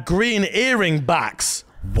 She had green earring backs.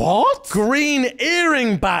 What? Green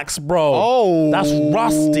earring backs, bro. Oh. That's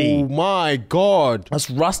rusty. My God. That's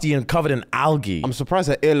rusty and covered in algae. I'm surprised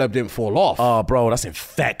her earlobe didn't fall off. Oh, bro, that's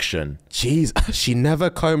infection. Jeez, she never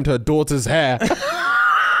combed her daughter's hair.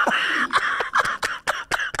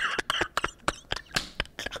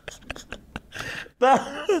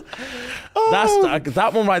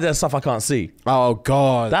 That one right there is stuff I can't see. Oh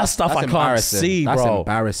God. That's stuff I can't embarrassing. see, That's bro.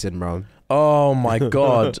 embarrassing, bro. Oh my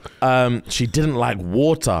God. She didn't like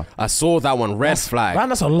water. I saw that one. Red flag. Man,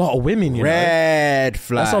 that's a lot of women, you know. Red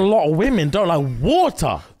flag. That's a lot of women don't like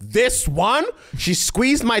water. This one, she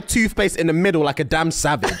squeezed my toothpaste in the middle like a damn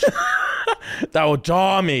savage. That would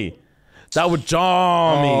jar me. That would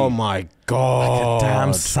jar me. Oh my God.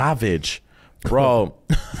 Damn savage. Bro.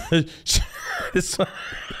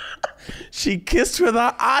 She kissed with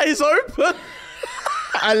her eyes open.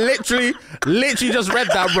 I literally just read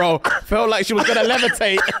that, bro. Felt like she was gonna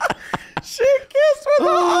levitate. She kissed with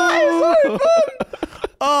her eyes open.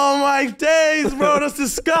 Oh my days, bro. That's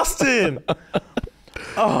disgusting.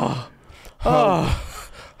 Her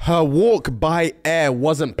walk by air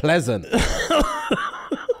wasn't pleasant.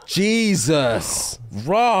 Jesus.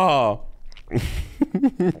 Raw.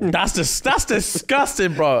 That's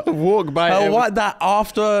disgusting, bro. Walk by air. What that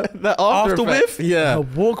after after whiff? effect, yeah. Her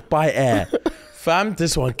walk by air. Fam,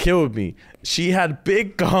 this one killed me. She had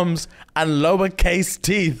big gums and lowercase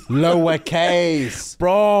teeth. Lowercase.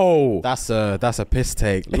 Bro. That's a piss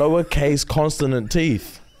take. Lowercase consonant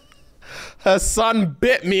teeth. Her son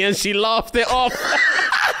bit me and she laughed it off.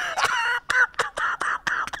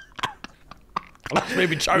 That's made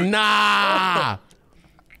me choke. Nah.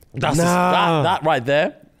 That's Nah. that right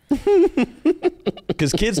there.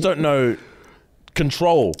 Because kids don't know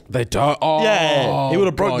control. They don't. Oh, Yeah, he would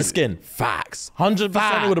have broke the God. skin. Facts.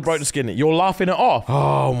 100% he would have broke the skin. You're laughing it off.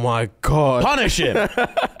 Oh my God. Punish him.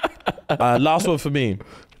 Last one for me.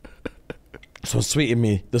 So sweet in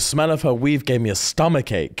me. The smell of her weave gave me a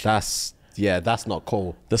stomach ache. That's not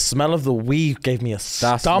cool. The smell of the weave gave me a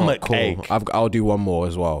That's stomach not cool. ache. I'll do one more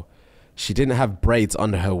as well. She didn't have braids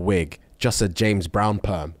under her wig, just a James Brown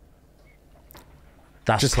perm.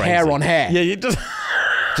 That's Just crazy. hair on hair. Yeah, you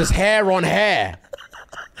Just hair on hair.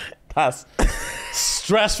 That's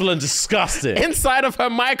stressful and disgusting. Inside of her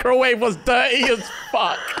microwave was dirty as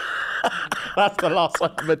fuck. That's the last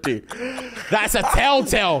one I'm gonna do. That's a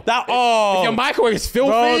telltale. That If your microwave is filthy,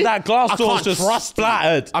 bro, that glass I door's can't just trust you.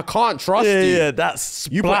 splattered. I can't trust Yeah, you. yeah, that's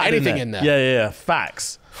You put splattered anything in there. Yeah,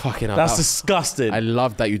 facts. Fucking hell. That's that- disgusting. I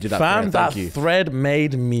love that you did that. Fam, thread. that Thank you. thread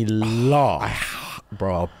made me laugh.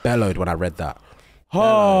 Bro, I bellowed when I read that.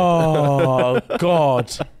 Oh God.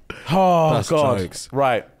 Oh That's God. jokes.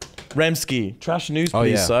 Right. Remski, trash news, Oh,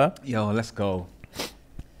 please, yeah. sir. Yo, let's go.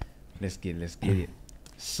 Let's get it.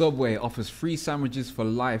 Subway offers free sandwiches for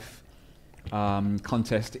life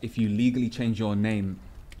contest if you legally change your name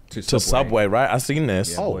to Subway. To Subway, right? I've seen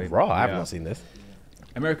this. Yeah. Oh, boy. right. I have Yeah. not seen this.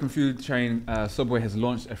 American food chain Subway has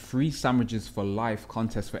launched a free sandwiches for life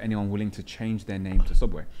contest for anyone willing to change their name to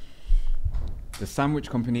Subway. The sandwich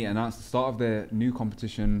company announced the start of their new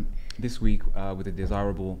competition this week with a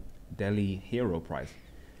desirable Deli Hero Prize.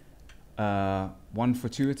 One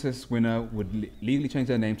fortuitous winner would legally change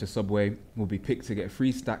their name to Subway will be picked to get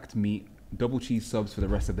free stacked meat, double cheese subs for the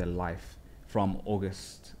rest of their life from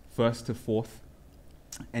August 1st to 4th.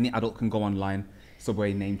 Any adult can go online,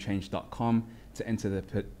 subwaynamechange.com, to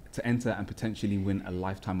enter and potentially win a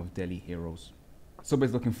lifetime of Deli Heroes.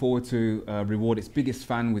 Subway's looking forward to reward its biggest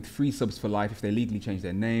fan with free subs for life if they legally change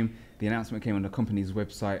their name. The announcement came on the company's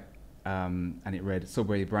website, and it read, the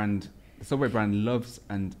Subway brand love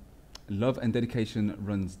and dedication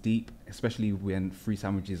runs deep, especially when free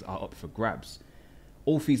sandwiches are up for grabs.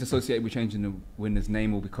 All fees associated with changing the winner's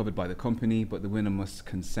name will be covered by the company, but the winner must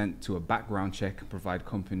consent to a background check and provide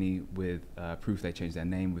company with proof they changed their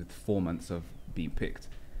name with 4 months of being picked.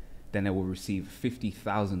 Then they will receive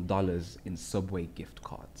 $50,000 in Subway gift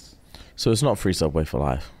cards. So it's not free Subway for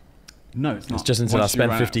life. No, it's not. It's just until I Once you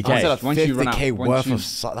spend run out- 50K. Once you run out- 50K once worth you-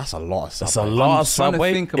 of that's a lot of That's Subway. a lot I'm of trying Subway.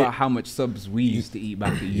 to think about how much subs we used to eat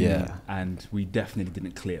back at uni, Yeah. and we definitely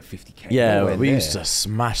didn't clear 50K. Yeah, Nowhere we near. used to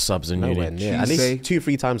smash subs in Nowhere uni. near. At Tuesday. least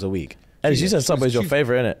 2-3 times a week. Hey, you said Subway's your Tuesday.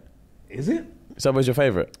 favorite, innit? Is it? Subway's your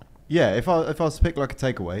favorite. Yeah, if I was to pick like a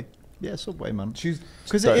takeaway, yeah, Subway, man. Tuesday.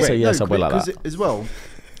 Because Don't say yeah, Subway like that. as well,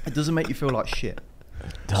 it doesn't make you feel like shit.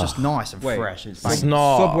 It's just nice and Wait, fresh. It's It's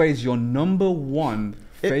not. Subway's your number one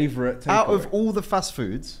It- favorite takeaway. out of all the fast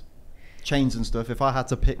foods, chains and stuff, if I had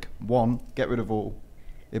to pick one, get rid of all,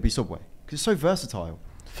 it'd be Subway. Because it's so versatile.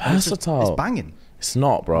 And Versatile. It's banging. It's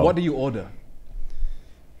not, bro. What do you order?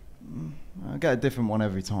 I get a different one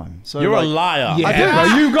every time. So You're like, a liar. Yeah, I do,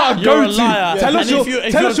 bro, you got a You're a go-to. liar. Tell us And your, if you-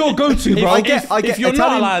 if tell you're- us your go-to, if- bro. I get if you're not a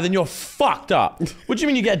Italian- liar, then you're fucked up. What do you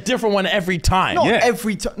mean you get a different one every time? Not Yeah.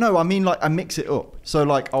 every time. No, I mean like I mix it up. So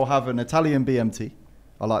like I'll have an Italian BMT.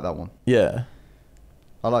 I like that one. Yeah.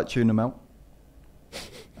 I like tuna melt.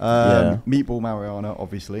 Yeah. Meatball Mariana,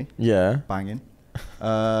 obviously, Yeah. banging.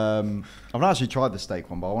 I've not actually tried the steak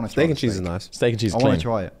one, but I want to try Steak and the cheese is nice. Steak and cheese I clean. want to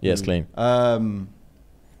try it. Yeah, it's clean.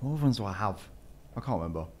 What other ones do I have? I can't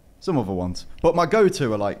remember. Some other ones, but my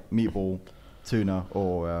go-to are like meatball, tuna,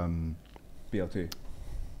 or BL2.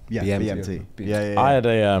 yeah, BMT. BMT. BMT. Yeah. I had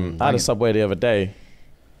a Banging. Subway the other day.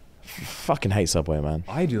 Fucking hate Subway, man.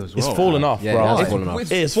 I do as well. It's fallen off, Yeah, bro. it has It's, fallen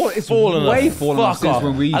off. it's fallen way off. fallen off Fuck since off.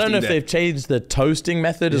 when we used I don't to know eat if there. they've changed the toasting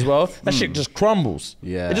method as well. That shit just crumbles.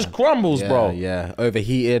 Yeah. It just crumbles, Yeah, bro. Yeah,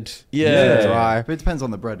 overheated. Yeah. dry. But it depends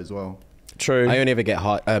on the bread as well. True. I only ever get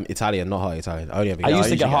hot Italian, not hot Italian. I only ever. I used to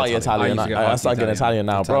usually get hearty Italian. I used to get I hearty started getting Italian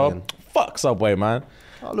now, bro. Italian. Fuck Subway, man.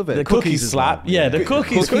 I love it. The cookies as slap. well. Yeah, the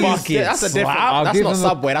cookies fucking That's a different. slap. That's give not them the-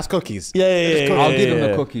 Subway. That's cookies. Yeah, yeah, yeah. I'll yeah, give them yeah.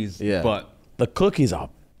 the cookies, Yeah. but The cookies are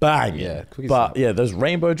banging. Yeah, cookies but slap. yeah, those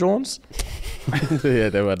rainbow drawns. Yeah,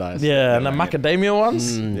 they were nice. Yeah, and the macadamia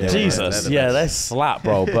ones. yeah, Jesus, they're the yeah, best. they slap,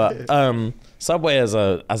 bro. But Subway as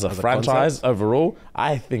a franchise concept? overall,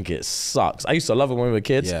 I think it sucks. I used to love it when we were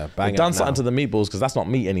kids. Yeah, They've bang it done up something now. to the meatballs because that's not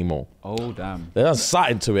meat anymore. oh damn. They've done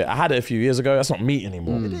something to it. I had it a few years ago. That's not meat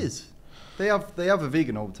anymore. It is. They have a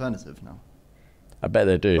vegan alternative now, I bet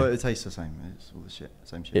they do. but it tastes the same. It's all the shit,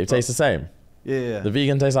 same shit. It tastes the same. Yeah, yeah. The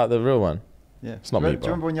vegan tastes like the real one. Yeah. It's not do me, you bro.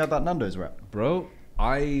 remember when you had that Nando's wrap? Bro,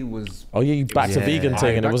 I was. Oh yeah, you backed a Yeah. vegan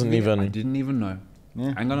thing and it I wasn't even. I didn't even know.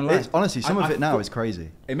 Yeah. I ain't gonna lie. It's, honestly, some I of it now thought- is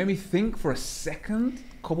crazy. It made me think for a second,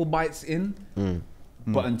 couple bites in,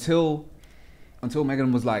 but until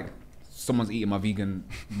Megan was like, "Someone's eating my vegan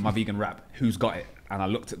wrap. Who's got it?" And I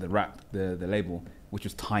looked at the wrap, the label, which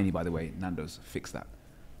was tiny, by the way. Nando's fixed that.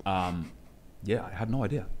 Yeah, I had no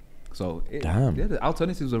idea. So Damn. yeah, the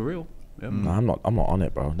alternatives are real. Yeah. No, I'm not on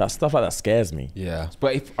it, bro. That stuff like that scares me. Yeah.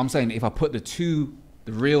 But if I'm saying if I put the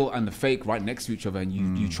real and the fake right next to each other, and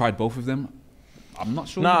you tried both of them, I'm not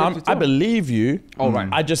sure. No, you'd be able to I tell. believe you. Oh,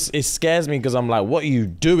 right. It scares me because I'm like, what are you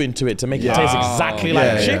doing to it to make it taste exactly Yeah,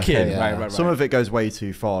 like yeah, chicken? yeah. Right. Some of it goes way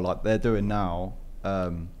too far. Like they're doing now.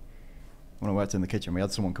 When I worked in the kitchen, we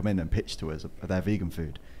had someone come in and pitch to us their vegan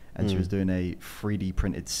food, and she was doing a 3D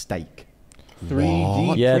printed steak.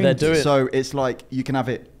 3D. Yeah, they're doing. So it's like you can have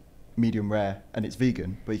it medium rare and it's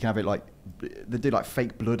vegan, but you can have it like they do like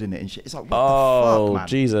fake blood in it and shit. It's like what the fuck, man?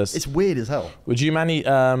 Jesus. It's weird as hell. Would you manny?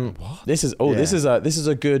 This is Yeah. this is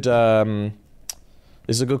a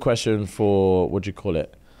good question for what do you call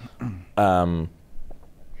it?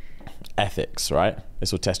 Ethics, right?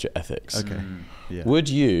 This will test your ethics. Okay. Yeah. Would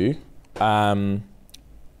you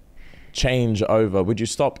change over? Would you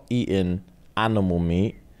stop eating animal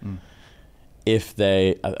meat if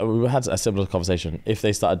they? We had a similar conversation. If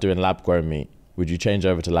they started doing lab-grown meat, would you change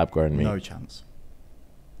over to lab-grown meat? No chance.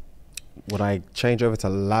 Would I change over to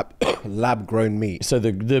lab grown meat, So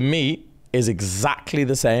the meat is exactly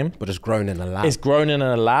the same. but just grown in a lab? It's grown in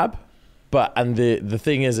a lab, and the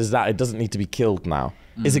thing is that it doesn't need to be killed now.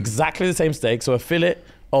 It's exactly the same steak. So a fillet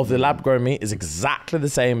of the lab-grown meat is exactly the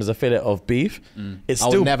same as a fillet of beef. It's I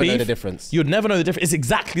would still never know beef. the difference. You'd never know the difference. It's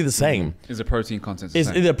exactly the same. Is the protein content the It's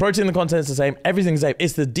same? the protein and the content's the same. Everything's the same.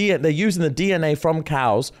 It's the DNA. They're using the DNA from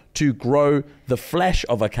cows to grow the flesh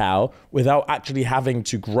of a cow without actually having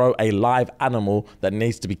to grow a live animal that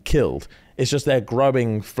needs to be killed. It's just they're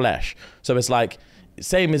growing flesh. So it's like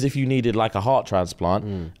same as if you needed like a heart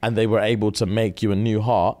transplant and they were able to make you a new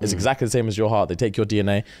heart. It's exactly the same as your heart. They take your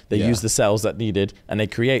DNA, they Yeah. use the cells that needed, and they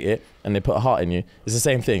create it, and they put a heart in you. It's the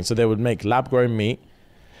same thing. So they would make lab-grown meat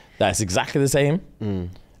that's exactly the same.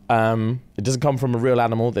 It doesn't come from a real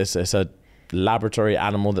animal. It's a laboratory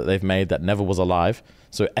animal that they've made that never was alive.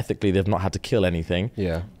 So ethically, they've not had to kill anything.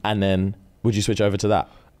 Yeah. And then, would you switch over to that?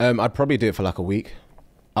 I'd probably do it for like a week.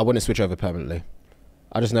 I wouldn't switch over permanently.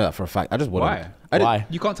 I just know that for a fact. I just wouldn't. Why? Why?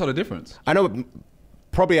 You can't tell the difference. I know.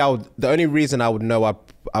 Probably, I would. The only reason I would know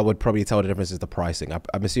I would probably tell the difference is the pricing.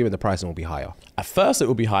 I'm assuming the pricing will be higher. At first, it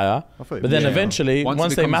will be higher, I thought it but then was- eventually, Once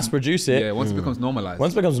once it they becomes- mass produce it, Yeah, once it becomes normalized.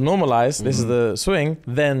 once it becomes normalized, this is the swing,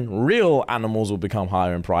 then real animals will become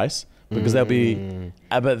higher in price because they'll be,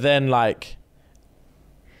 but then like,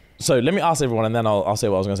 so let me ask everyone and then I'll say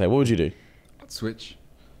what I was going to say. What would you do? I'd switch.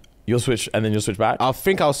 You'll switch and then you'll switch back? I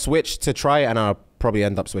think I'll switch to try it, and I'll probably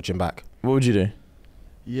end up switching back. What would you do?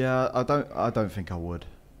 Yeah, I don't think I would.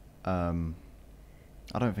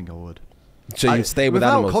 I don't think I would. So you stay with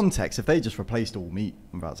without animals. context, if they just replaced all meat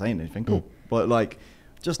without saying anything, cool. But like,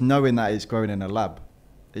 just knowing that it's grown in a lab,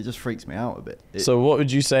 it just freaks me out a bit. So what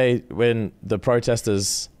would you say when the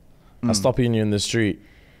protesters are stopping you in the street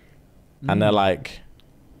and they're like,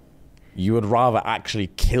 you would rather actually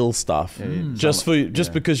kill stuff just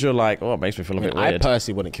because you're like, oh, it makes me feel a bit I weird.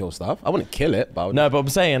 personally wouldn't kill stuff. I wouldn't kill it, but I would, No, but I'm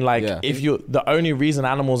saying like Yeah. if you the only reason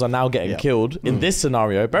animals are now getting killed in this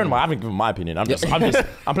scenario, bear in mind I haven't given my opinion. I'm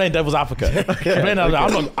playing devil's advocate.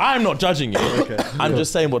 I'm not judging you. I'm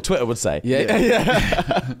just saying what Twitter would say.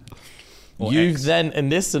 yeah. You then in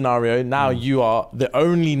this scenario now you are the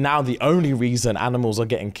only reason animals are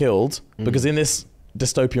getting killed because in this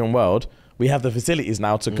dystopian world we have the facilities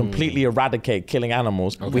now to completely eradicate killing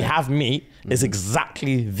animals. We have meat. It's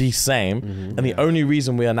exactly the same. And the only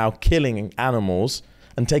reason we are now killing animals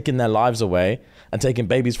and taking their lives away and taking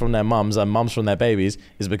babies from their mums and mums from their babies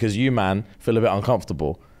is because you, man, feel a bit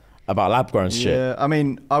uncomfortable about lab-grown shit. Yeah, I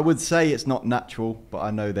mean, I would say it's not natural, but I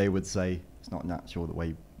know they would say it's not natural the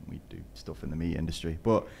way we do stuff in the meat industry.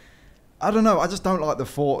 But I don't know. I just don't like the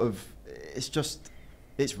thought of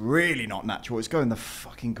it's really not natural. It's going the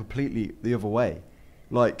fucking completely the other way.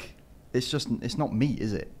 Like, it's not meat,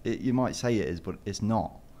 is it? You might say it is, but it's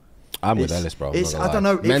not. I'm with It's- Ellis, bro. It's, I'm not I gonna don't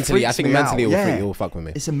lie. know. It Mentally, I freaks think me mentally out. it will fuck with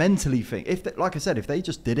me. It's a mentally thing. Like I said, if they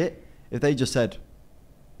just did it, if they just said,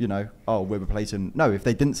 you know, oh, we're replacing. No, if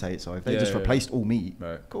they didn't say it, so if they just replaced all meat,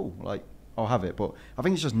 cool. Like, I'll have it. But I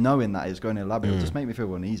think it's just knowing that it's going in a lab. It'll just make me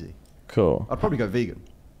feel uneasy. Cool. I'd probably go vegan.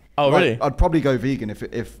 Oh, Like, really? I'd probably go vegan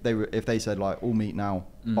if they said like all meat now,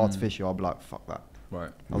 artificial. I'd be like, fuck that.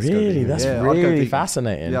 Right. I'll just go Really? vegan. That's Yeah, I'd go really vegan.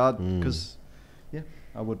 fascinating. Yeah, because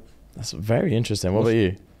I would. That's very interesting. What about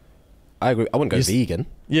you? I agree. I wouldn't go vegan.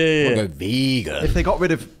 Yeah, I yeah. wouldn't go vegan. If they got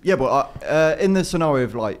rid of but in the scenario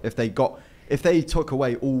of like if they took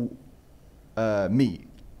away all meat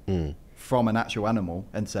from an actual animal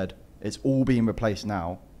and said it's all being replaced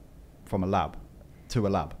now from a lab to a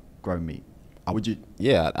lab grown meat, would you?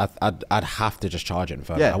 Yeah, I'd have to just charge it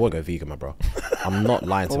further. Yeah. I wouldn't go vegan, my bro. I'm not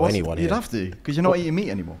lying to anyone You'd here. have to because you're not eating meat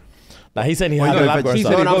anymore. Like he's saying he Well, had no, a lab but grown he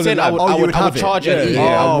stuff. said No, I'm saying I would have it. charge it. Yeah,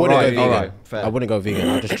 I wouldn't right, go vegan. alright, fair. I wouldn't go vegan.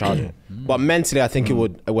 I'll just charge it. But mentally, I think it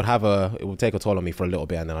would take a toll on me for a little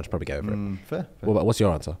bit, and then I'd probably get over it. Fair. What's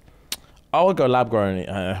your answer? I would go lab grown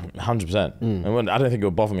 100%. I don't think it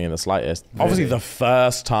would bother me in the slightest. Obviously, the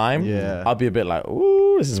first time, Yeah. I'd be a bit like,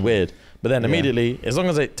 ooh, this is weird. But then immediately, as long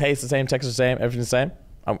as it tastes the same, texture the same, everything's the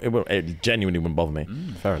same, it genuinely wouldn't bother me.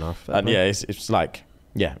 Fair enough. And yeah, it's like,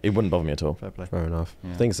 yeah, it wouldn't bother me at all. Fair play. Fair enough.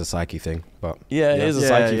 Yeah. I think it's a psyche thing, but Yeah, it is a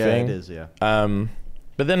psyche thing. It is, yeah.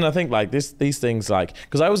 But then I think like these things like,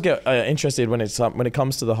 because I always get interested when it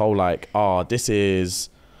comes to the whole like, oh, this is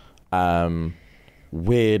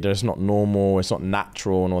weird, or it's not normal, it's not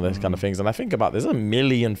natural, and all those kind of things. And I think about there's a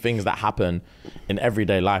million things that happen in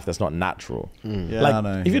everyday life that's not natural. Yeah, Like I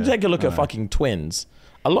know, if you yeah. take a look I at know. fucking twins,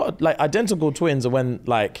 a lot of, like identical twins are when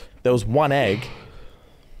like there was one egg.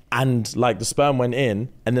 And like the sperm went in,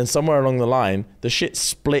 and then somewhere along the line, the shit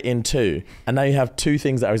split in two, and now you have two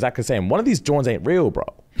things that are exactly the same. One of these joints ain't real, bro.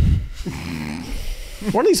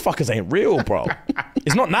 One of these fuckers ain't real, bro.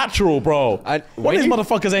 It's not natural, bro. One of these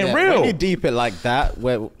motherfuckers ain't real. When you deep it like that,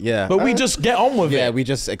 yeah. But we just get on with it. Yeah, we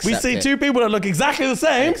just accept We see it. two people that look exactly the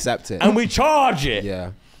same, Accept it. and we charge it.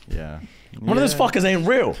 Yeah. Yeah. One of those fuckers ain't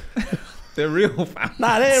real. They're real, fam.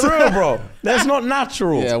 Nah, they ain't real, bro. That's not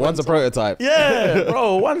natural. Yeah, one's a prototype. Yeah,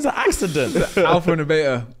 bro. One's an accident. Alpha and a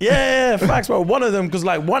beta. Yeah, facts, bro. One of them, because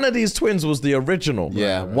like one of these twins was the original.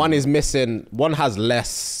 Yeah, one is missing. One has less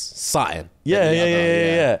something. Yeah, than the yeah, other,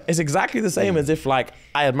 yeah. It's exactly the same as if like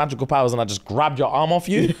I had magical powers and I just grabbed your arm off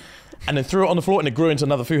you and then threw it on the floor and it grew into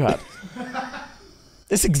another fuhad.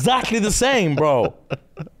 It's exactly the same, bro.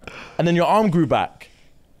 And then your arm grew back.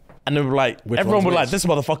 And then like everyone would like, this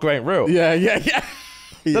motherfucker ain't real. Yeah.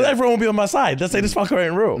 Then everyone will be on my side. Let's say this fucker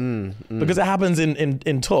ain't real. Because it happens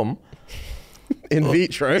in Tom. In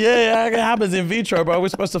vitro. Yeah, it happens in vitro, bro. We're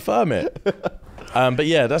supposed to firm it. But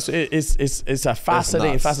yeah, it's a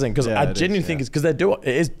fascinating because Yeah, I it is, genuinely think it's because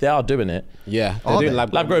they are doing it. Yeah, Are they're doing they?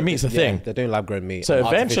 lab Lab-grown meat's a thing. They're doing lab grown meat. So and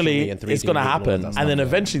eventually, artificial meat and it's 3D gonna meat and all happen, that and stuff, then yeah.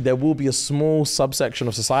 eventually there will be a small subsection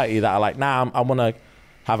of society that are like, nah, I want to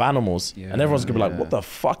have animals, and everyone's gonna be like, what the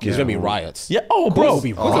fuck There's is gonna be riots. Yeah, oh, bro, There'll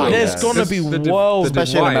be riots. there's gonna be The world,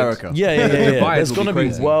 Especially in divide. America. yeah. divide There's will gonna be be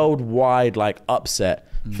crazy. worldwide like upset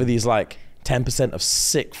for these like 10% of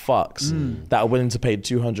sick fucks that are willing to pay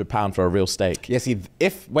 £200 for a real steak. Yeah, see,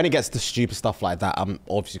 when it gets to stupid stuff like that, I'm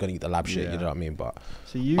obviously gonna eat the lab shit. Yeah. You know what I mean? But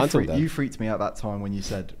So you until then. you freaked me out that time when you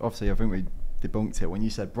said, obviously I think we debunked it, when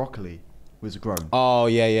you said broccoli was grown Oh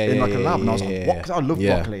yeah, in like a lab, and I was yeah, like, what? Because I love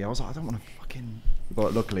yeah. broccoli. I was like, I don't want to fucking.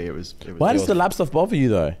 But luckily it was. Why does the lab stuff bother you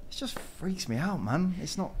though? It just freaks me out, man.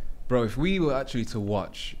 It's not. Bro, if we were actually to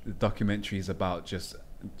watch documentaries about just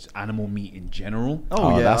animal meat in general,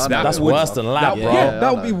 Oh, yeah, that's- I know. that's would- worse than lab, that, bro. Yeah, Yeah, that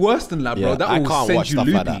I would be know. worse than lab, Yeah, bro. That I will can't send watch you stuff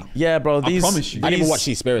loopy. like that. Yeah, bro. These, promise you. I didn't even these- watch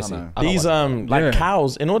Seaspiracy. I know. I don't These watch like Yeah.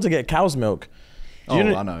 cows, in order to get cow's milk, do you Oh,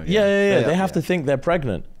 know, I know, Yeah, yeah. they have Yeah. to think they're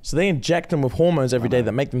pregnant, so they inject them with hormones every day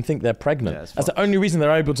that make them think they're pregnant. Yeah, it's That's the fucked. only reason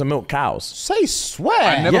they're able to milk cows. Say swear.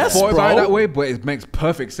 I never Yes, thought about bro. it that way, but it makes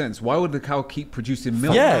perfect sense. Why would the cow keep producing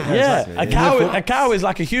milk? Yeah, exactly. A cow is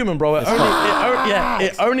like a human, bro.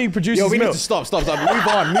 It only produces Yo, we need milk. to stop. Move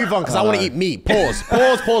on, because I want to eat meat. Pause.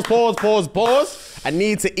 I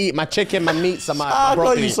need to eat my chicken, my meats, and my I got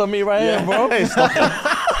broccoli. you some meat right here, bro. Hey, stop.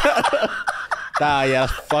 Yeah,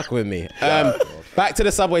 fuck with me. Back to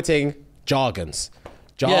the Subway thing. Jargons.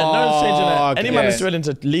 Yeah, no one's changing that. Any man Yeah. that's willing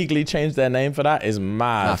to legally change their name for that is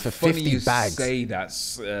mad. Nah, for Funny 50 you bags. say that.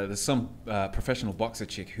 There's some professional boxer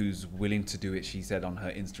chick who's willing to do it. She said on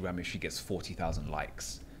her Instagram if she gets 40,000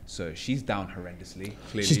 likes. So she's down horrendously.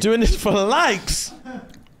 Clearly. She's doing this for likes.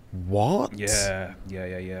 What? Yeah.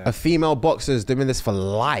 A female boxer's doing this for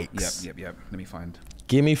likes. Yep. Let me find.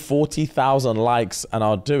 Give me 40,000 likes and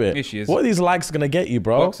I'll do it. Here she is. What are these likes gonna get you,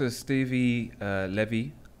 bro? Boxer Stevie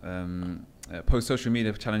Levy post social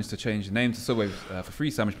media challenge to change the name to Subway for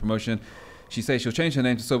free sandwich promotion. She says she'll change her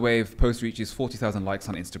name to Subway if post reaches 40,000 likes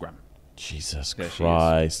on Instagram. Jesus There she is.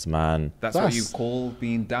 Christ, man. That's what you call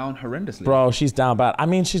being down horrendously. Bro, she's down bad. I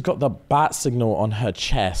mean, she's got the bat signal on her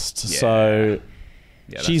chest, so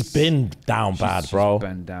Yeah, she's been down bad, bro. She's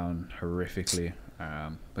been down horrifically.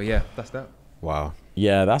 But yeah, that's that. Wow.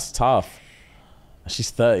 Yeah, that's tough.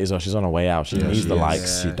 She's 30 as well. She's on her way out. She needs the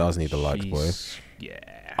likes. She does need the likes, boy. Yeah.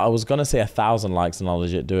 I was gonna say 1,000 likes and I'll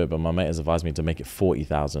legit do it, but my mate has advised me to make it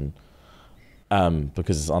 40,000,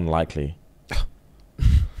 because it's unlikely.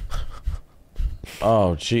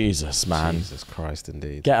 Oh Jesus, man! Jesus Christ,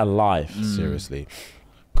 indeed. Get a life. Seriously.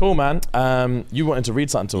 Cool, man. You wanted to read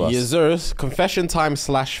something to us? Yes, sir. Confession time /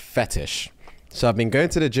 fetish. So I've been going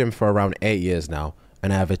to the gym for around 8 years now,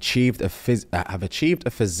 and I have achieved a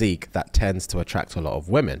physique that tends to attract a lot of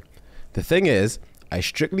women. The thing is, I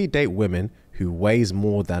strictly date women who weighs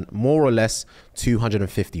more or less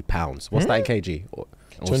 250 pounds. What's that in kg?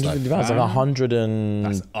 250 pounds, like 100 and...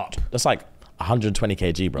 That's up. That's like 120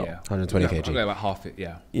 kg, bro. Yeah. 120 kg. Okay, about half it,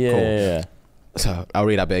 yeah. Yeah. Cool. Yeah. So I'll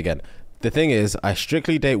read that bit again. The thing is, I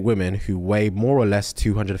strictly date women who weigh more or less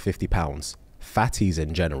 250 pounds. Fatties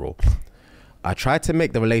in general. I try to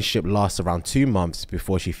make the relationship last around 2 months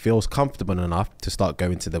before she feels comfortable enough to start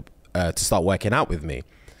to start working out with me.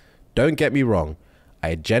 Don't get me wrong.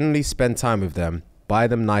 I generally spend time with them, buy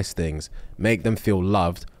them nice things, make them feel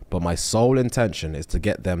loved, but my sole intention is to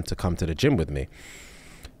get them to come to the gym with me.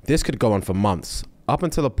 This could go on for months, up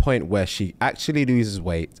until a point where she actually loses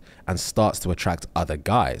weight and starts to attract other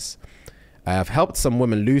guys. I have helped some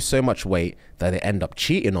women lose so much weight that they end up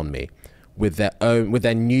cheating on me with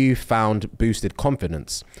their newfound boosted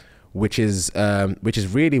confidence, which is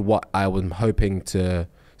really what I'm hoping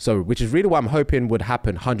would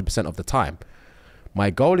happen 100% of the time. My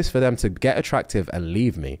goal is for them to get attractive and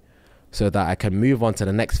leave me so that I can move on to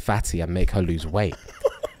the next fatty and make her lose weight.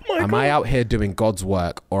 Am I out here doing God's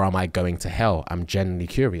work or am I going to hell? I'm genuinely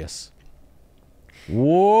curious.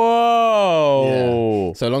 Whoa.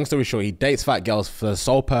 Yeah. So long story short, he dates fat girls for the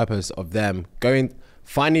sole purpose of them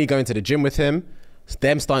finally going to the gym with him,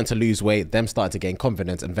 them starting to lose weight, them starting to gain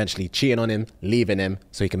confidence, and eventually cheating on him, leaving him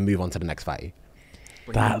so he can move on to the next fatty.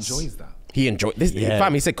 But he enjoys that. He enjoyed this. Yeah.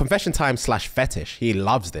 Fam, he said confession time / fetish. He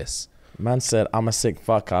loves this. Man said, I'm a sick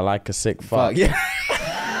fuck. I like a sick fuck. Yeah.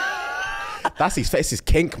 That's his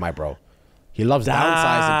kink, my bro. He loves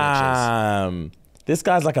downsizing bitches. This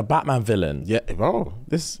guy's like a Batman villain. Yeah, bro.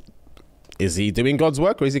 Is he doing God's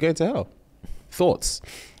work or is he going to hell? Thoughts?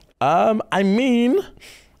 I mean,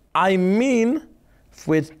 if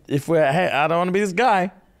we're, hey, I don't want to be this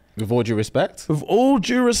guy. With all due respect? With all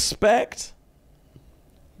due respect,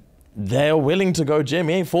 they're willing to go gym.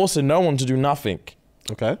 He ain't forcing no one to do nothing.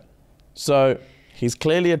 Okay. So he's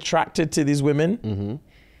clearly attracted to these women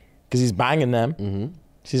because he's banging them.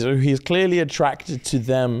 He's clearly attracted to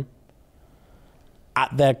them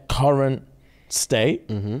at their current state.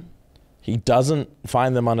 He doesn't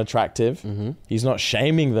find them unattractive. He's not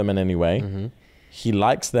shaming them in any way. He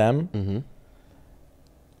likes them.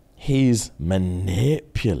 He's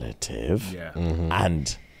manipulative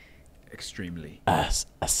and extremely a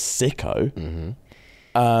sicko.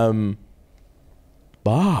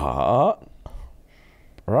 But,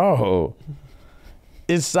 bro,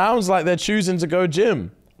 it sounds like they're choosing to go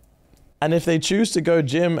gym. And if they choose to go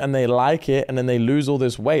gym and they like it and then they lose all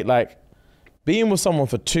this weight, like being with someone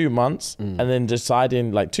for 2 months and then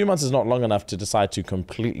deciding, like 2 months is not long enough to decide to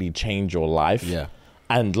completely change your life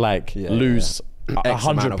and like lose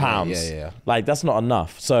 100 pounds. Like that's not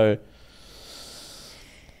enough. So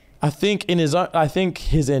I think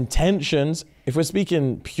his intentions, if we're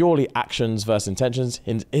speaking purely actions versus intentions,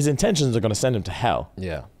 his intentions are going to send him to hell.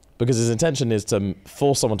 Yeah. Because his intention is to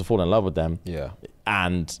force someone to fall in love with them. Yeah.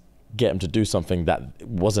 And get them to do something that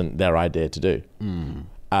wasn't their idea to do.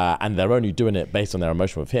 And they're only doing it based on their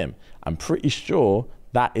emotion with him. I'm pretty sure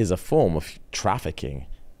that is a form of trafficking.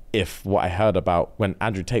 If what I heard about when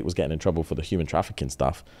Andrew Tate was getting in trouble for the human trafficking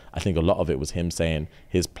stuff, I think a lot of it was him saying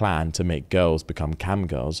his plan to make girls become cam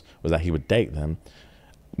girls was that he would date them,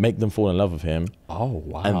 make them fall in love with him. Oh,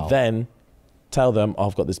 wow. And then tell them, oh,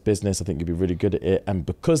 I've got this business, I think you'd be really good at it. And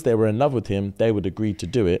because they were in love with him, they would agree to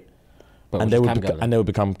do it. And they would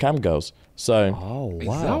become cam girls. So, oh,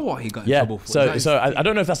 wow. Is that what he got in trouble for? So I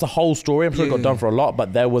don't know if that's the whole story. I'm sure it got done for a lot,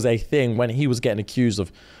 but there was a thing when he was getting accused of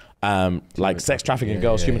like sex trafficking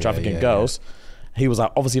girls, human trafficking girls. He was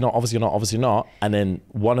like, obviously not, obviously not, obviously not. And then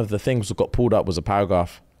one of the things that got pulled up was a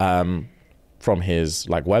paragraph from his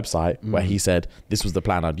like website where he said, this was the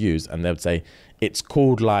plan I'd use. And they would say, it's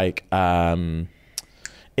called like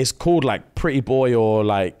Pretty Boy or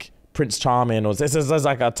like Prince Charming, or there's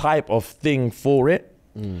like a type of thing for it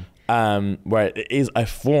where it is a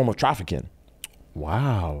form of trafficking.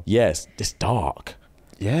 Wow. Yes, it's dark.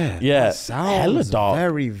 Yeah. Yeah. Hella dark.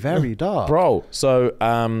 Very, very dark. Bro, so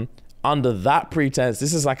under that pretense,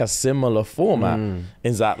 this is like a similar format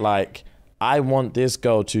is that like I want this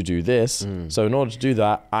girl to do this. So in order to do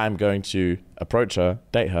that, I'm going to approach her,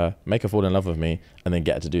 date her, make her fall in love with me, and then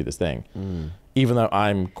get her to do this thing. Even though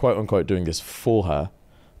I'm quote unquote doing this for her.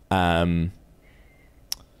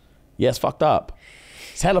 Yeah, it's fucked up.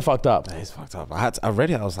 It's hella fucked up. That is fucked up. I read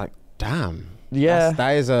it. I was like, damn. Yeah.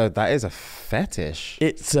 That is a fetish.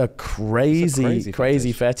 It's a crazy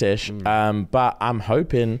fetish. But I'm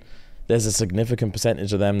hoping there's a significant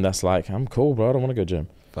percentage of them that's like, I'm cool, bro. I don't want to go gym.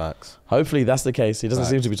 Facts. Hopefully that's the case. He doesn't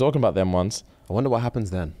seem to be talking about them once. I wonder what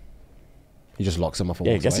happens then. He just locks him off and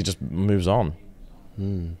Yeah, I walks guess away. he just moves on.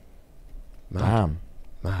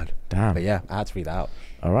 Mad. Damn. But yeah, I had to read that out.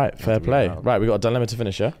 All right, fair play. Right, we got a dilemma to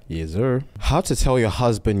finish, yeah? Yes, sir. How to tell your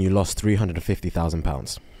husband you lost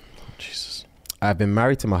 £350,000. Jesus. I've been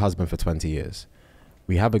married to my husband for 20 years.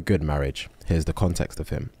 We have a good marriage. Here's the context of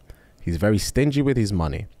him. He's very stingy with his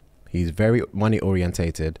money. He's very money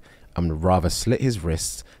orientated and would rather slit his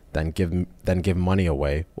wrists than give money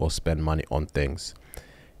away or spend money on things.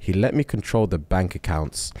 He let me control the bank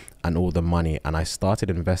accounts and all the money, and I started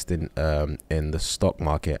investing in the stock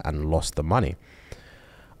market and lost the money.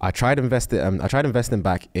 I tried investing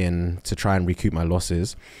back in to try and recoup my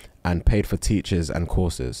losses and paid for teachers and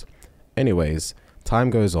courses. Anyways, time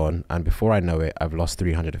goes on, and before I know it, I've lost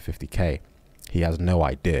 350k. He has no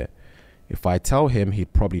idea. If I tell him,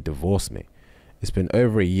 he'd probably divorce me. It's been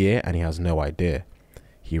over a year and he has no idea.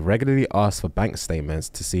 He regularly asks for bank statements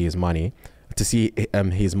to see his money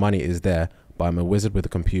is there, but I'm a wizard with the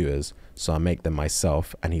computers, so I make them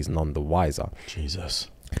myself, and he's none the wiser. Jesus.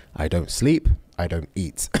 I don't sleep, I don't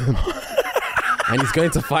eat. And he's going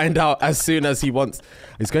to find out as soon as he wants.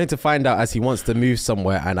 He's going to find out as he wants to move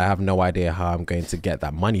somewhere, and I have no idea how I'm going to get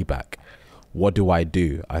that money back. What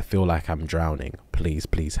do? I feel like I'm drowning.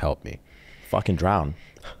 Please help me. Fucking drown.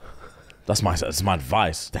 That's my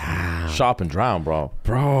advice. Damn. Sharp and drown, bro.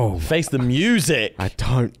 Bro. Face the music. I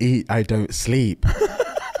don't eat, I don't sleep.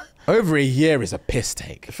 Over a year is a piss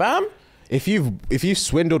take. Fam? If you've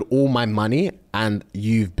swindled all my money and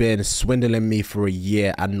you've been swindling me for a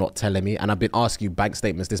year and not telling me, and I've been asking you bank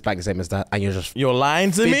statements, this bank statements, that, and you're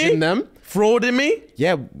lying to me? fidgeting them, frauding me?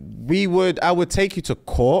 Yeah, I would take you to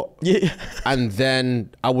court. Yeah. And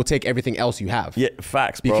then I will take everything else you have. Yeah,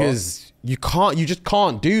 facts, bro. Because you just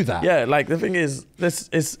can't do that. Yeah, like the thing is,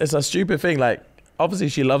 it's a stupid thing. Like, obviously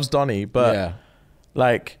she loves Donnie, but yeah,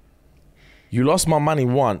 like, you lost my money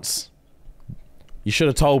once. You should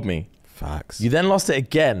have told me. Facts. You then lost it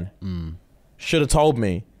again. Should have told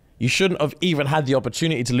me. You shouldn't have even had the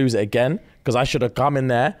opportunity to lose it again, because I should have come in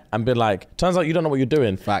there and been like, turns out you don't know what you're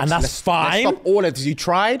doing. Facts. And that's fine. Let's stop all of this. You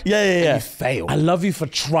tried. Yeah. And you failed. I love you for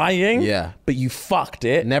trying. Yeah. But you fucked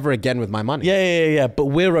it. Never again with my money. Yeah. But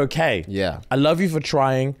we're okay. Yeah. I love you for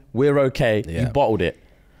trying. We're okay. Yeah. You bottled it.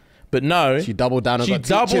 But no, She doubled down. she And got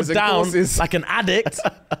doubled teachers and down courses. like an addict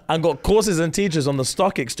and got courses and teachers on the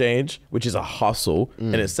stock exchange, which is a hustle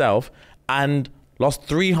in itself, and lost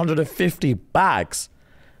 350 bags.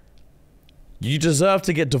 You deserve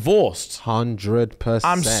to get divorced. 100%.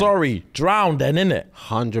 I'm sorry, drown then, innit?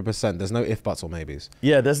 100%. There's no if, buts, or maybes.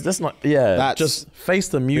 Yeah, that's not. Yeah, That's- just face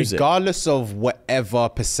the music. Regardless of whatever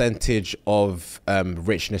percentage of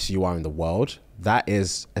richness you are in the world, that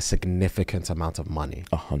is a significant amount of money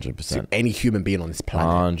 100%. to any human being on this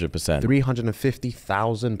planet. 100%.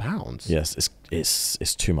 £350,000. Yes,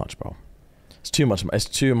 it's too much, bro. It's too much. It's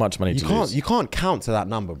too much money to lose. You can't count to that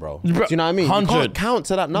number, bro. Do you know what I mean? 100. You can't count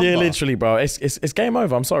to that number. Yeah, literally, bro. It's game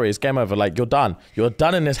over. I'm sorry, it's game over. Like, you're done. You're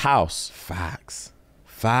done in this house. Facts.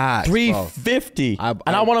 350, bro.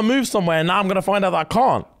 and I want to move somewhere, and now I'm gonna find out that I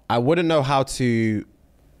can't. I wouldn't know how to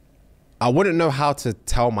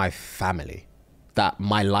tell my family that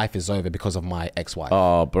my life is over because of my ex-wife.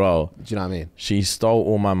 Oh, bro. Do you know what I mean? She stole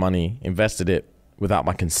all my money, invested it without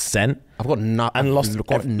my consent. I've got nothing. And lost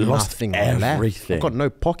nothing left. everything. I've got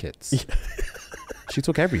no pockets. She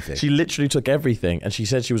took everything. She literally took everything, and she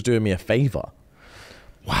said she was doing me a favor.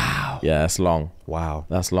 Wow. Yeah, that's long. Wow.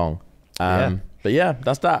 That's long. Yeah. But yeah,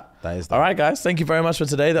 that's that. That is that. All right, guys. Thank you very much for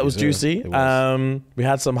today. That was juicy. It was. We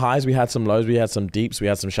had some highs, we had some lows, we had some deeps, we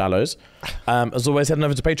had some shallows. As always, heading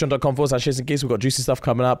over to patreon.com/ShxtsnGigs. We've got juicy stuff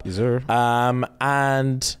coming up. Yes, sir.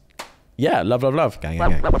 And yeah, love. Gang.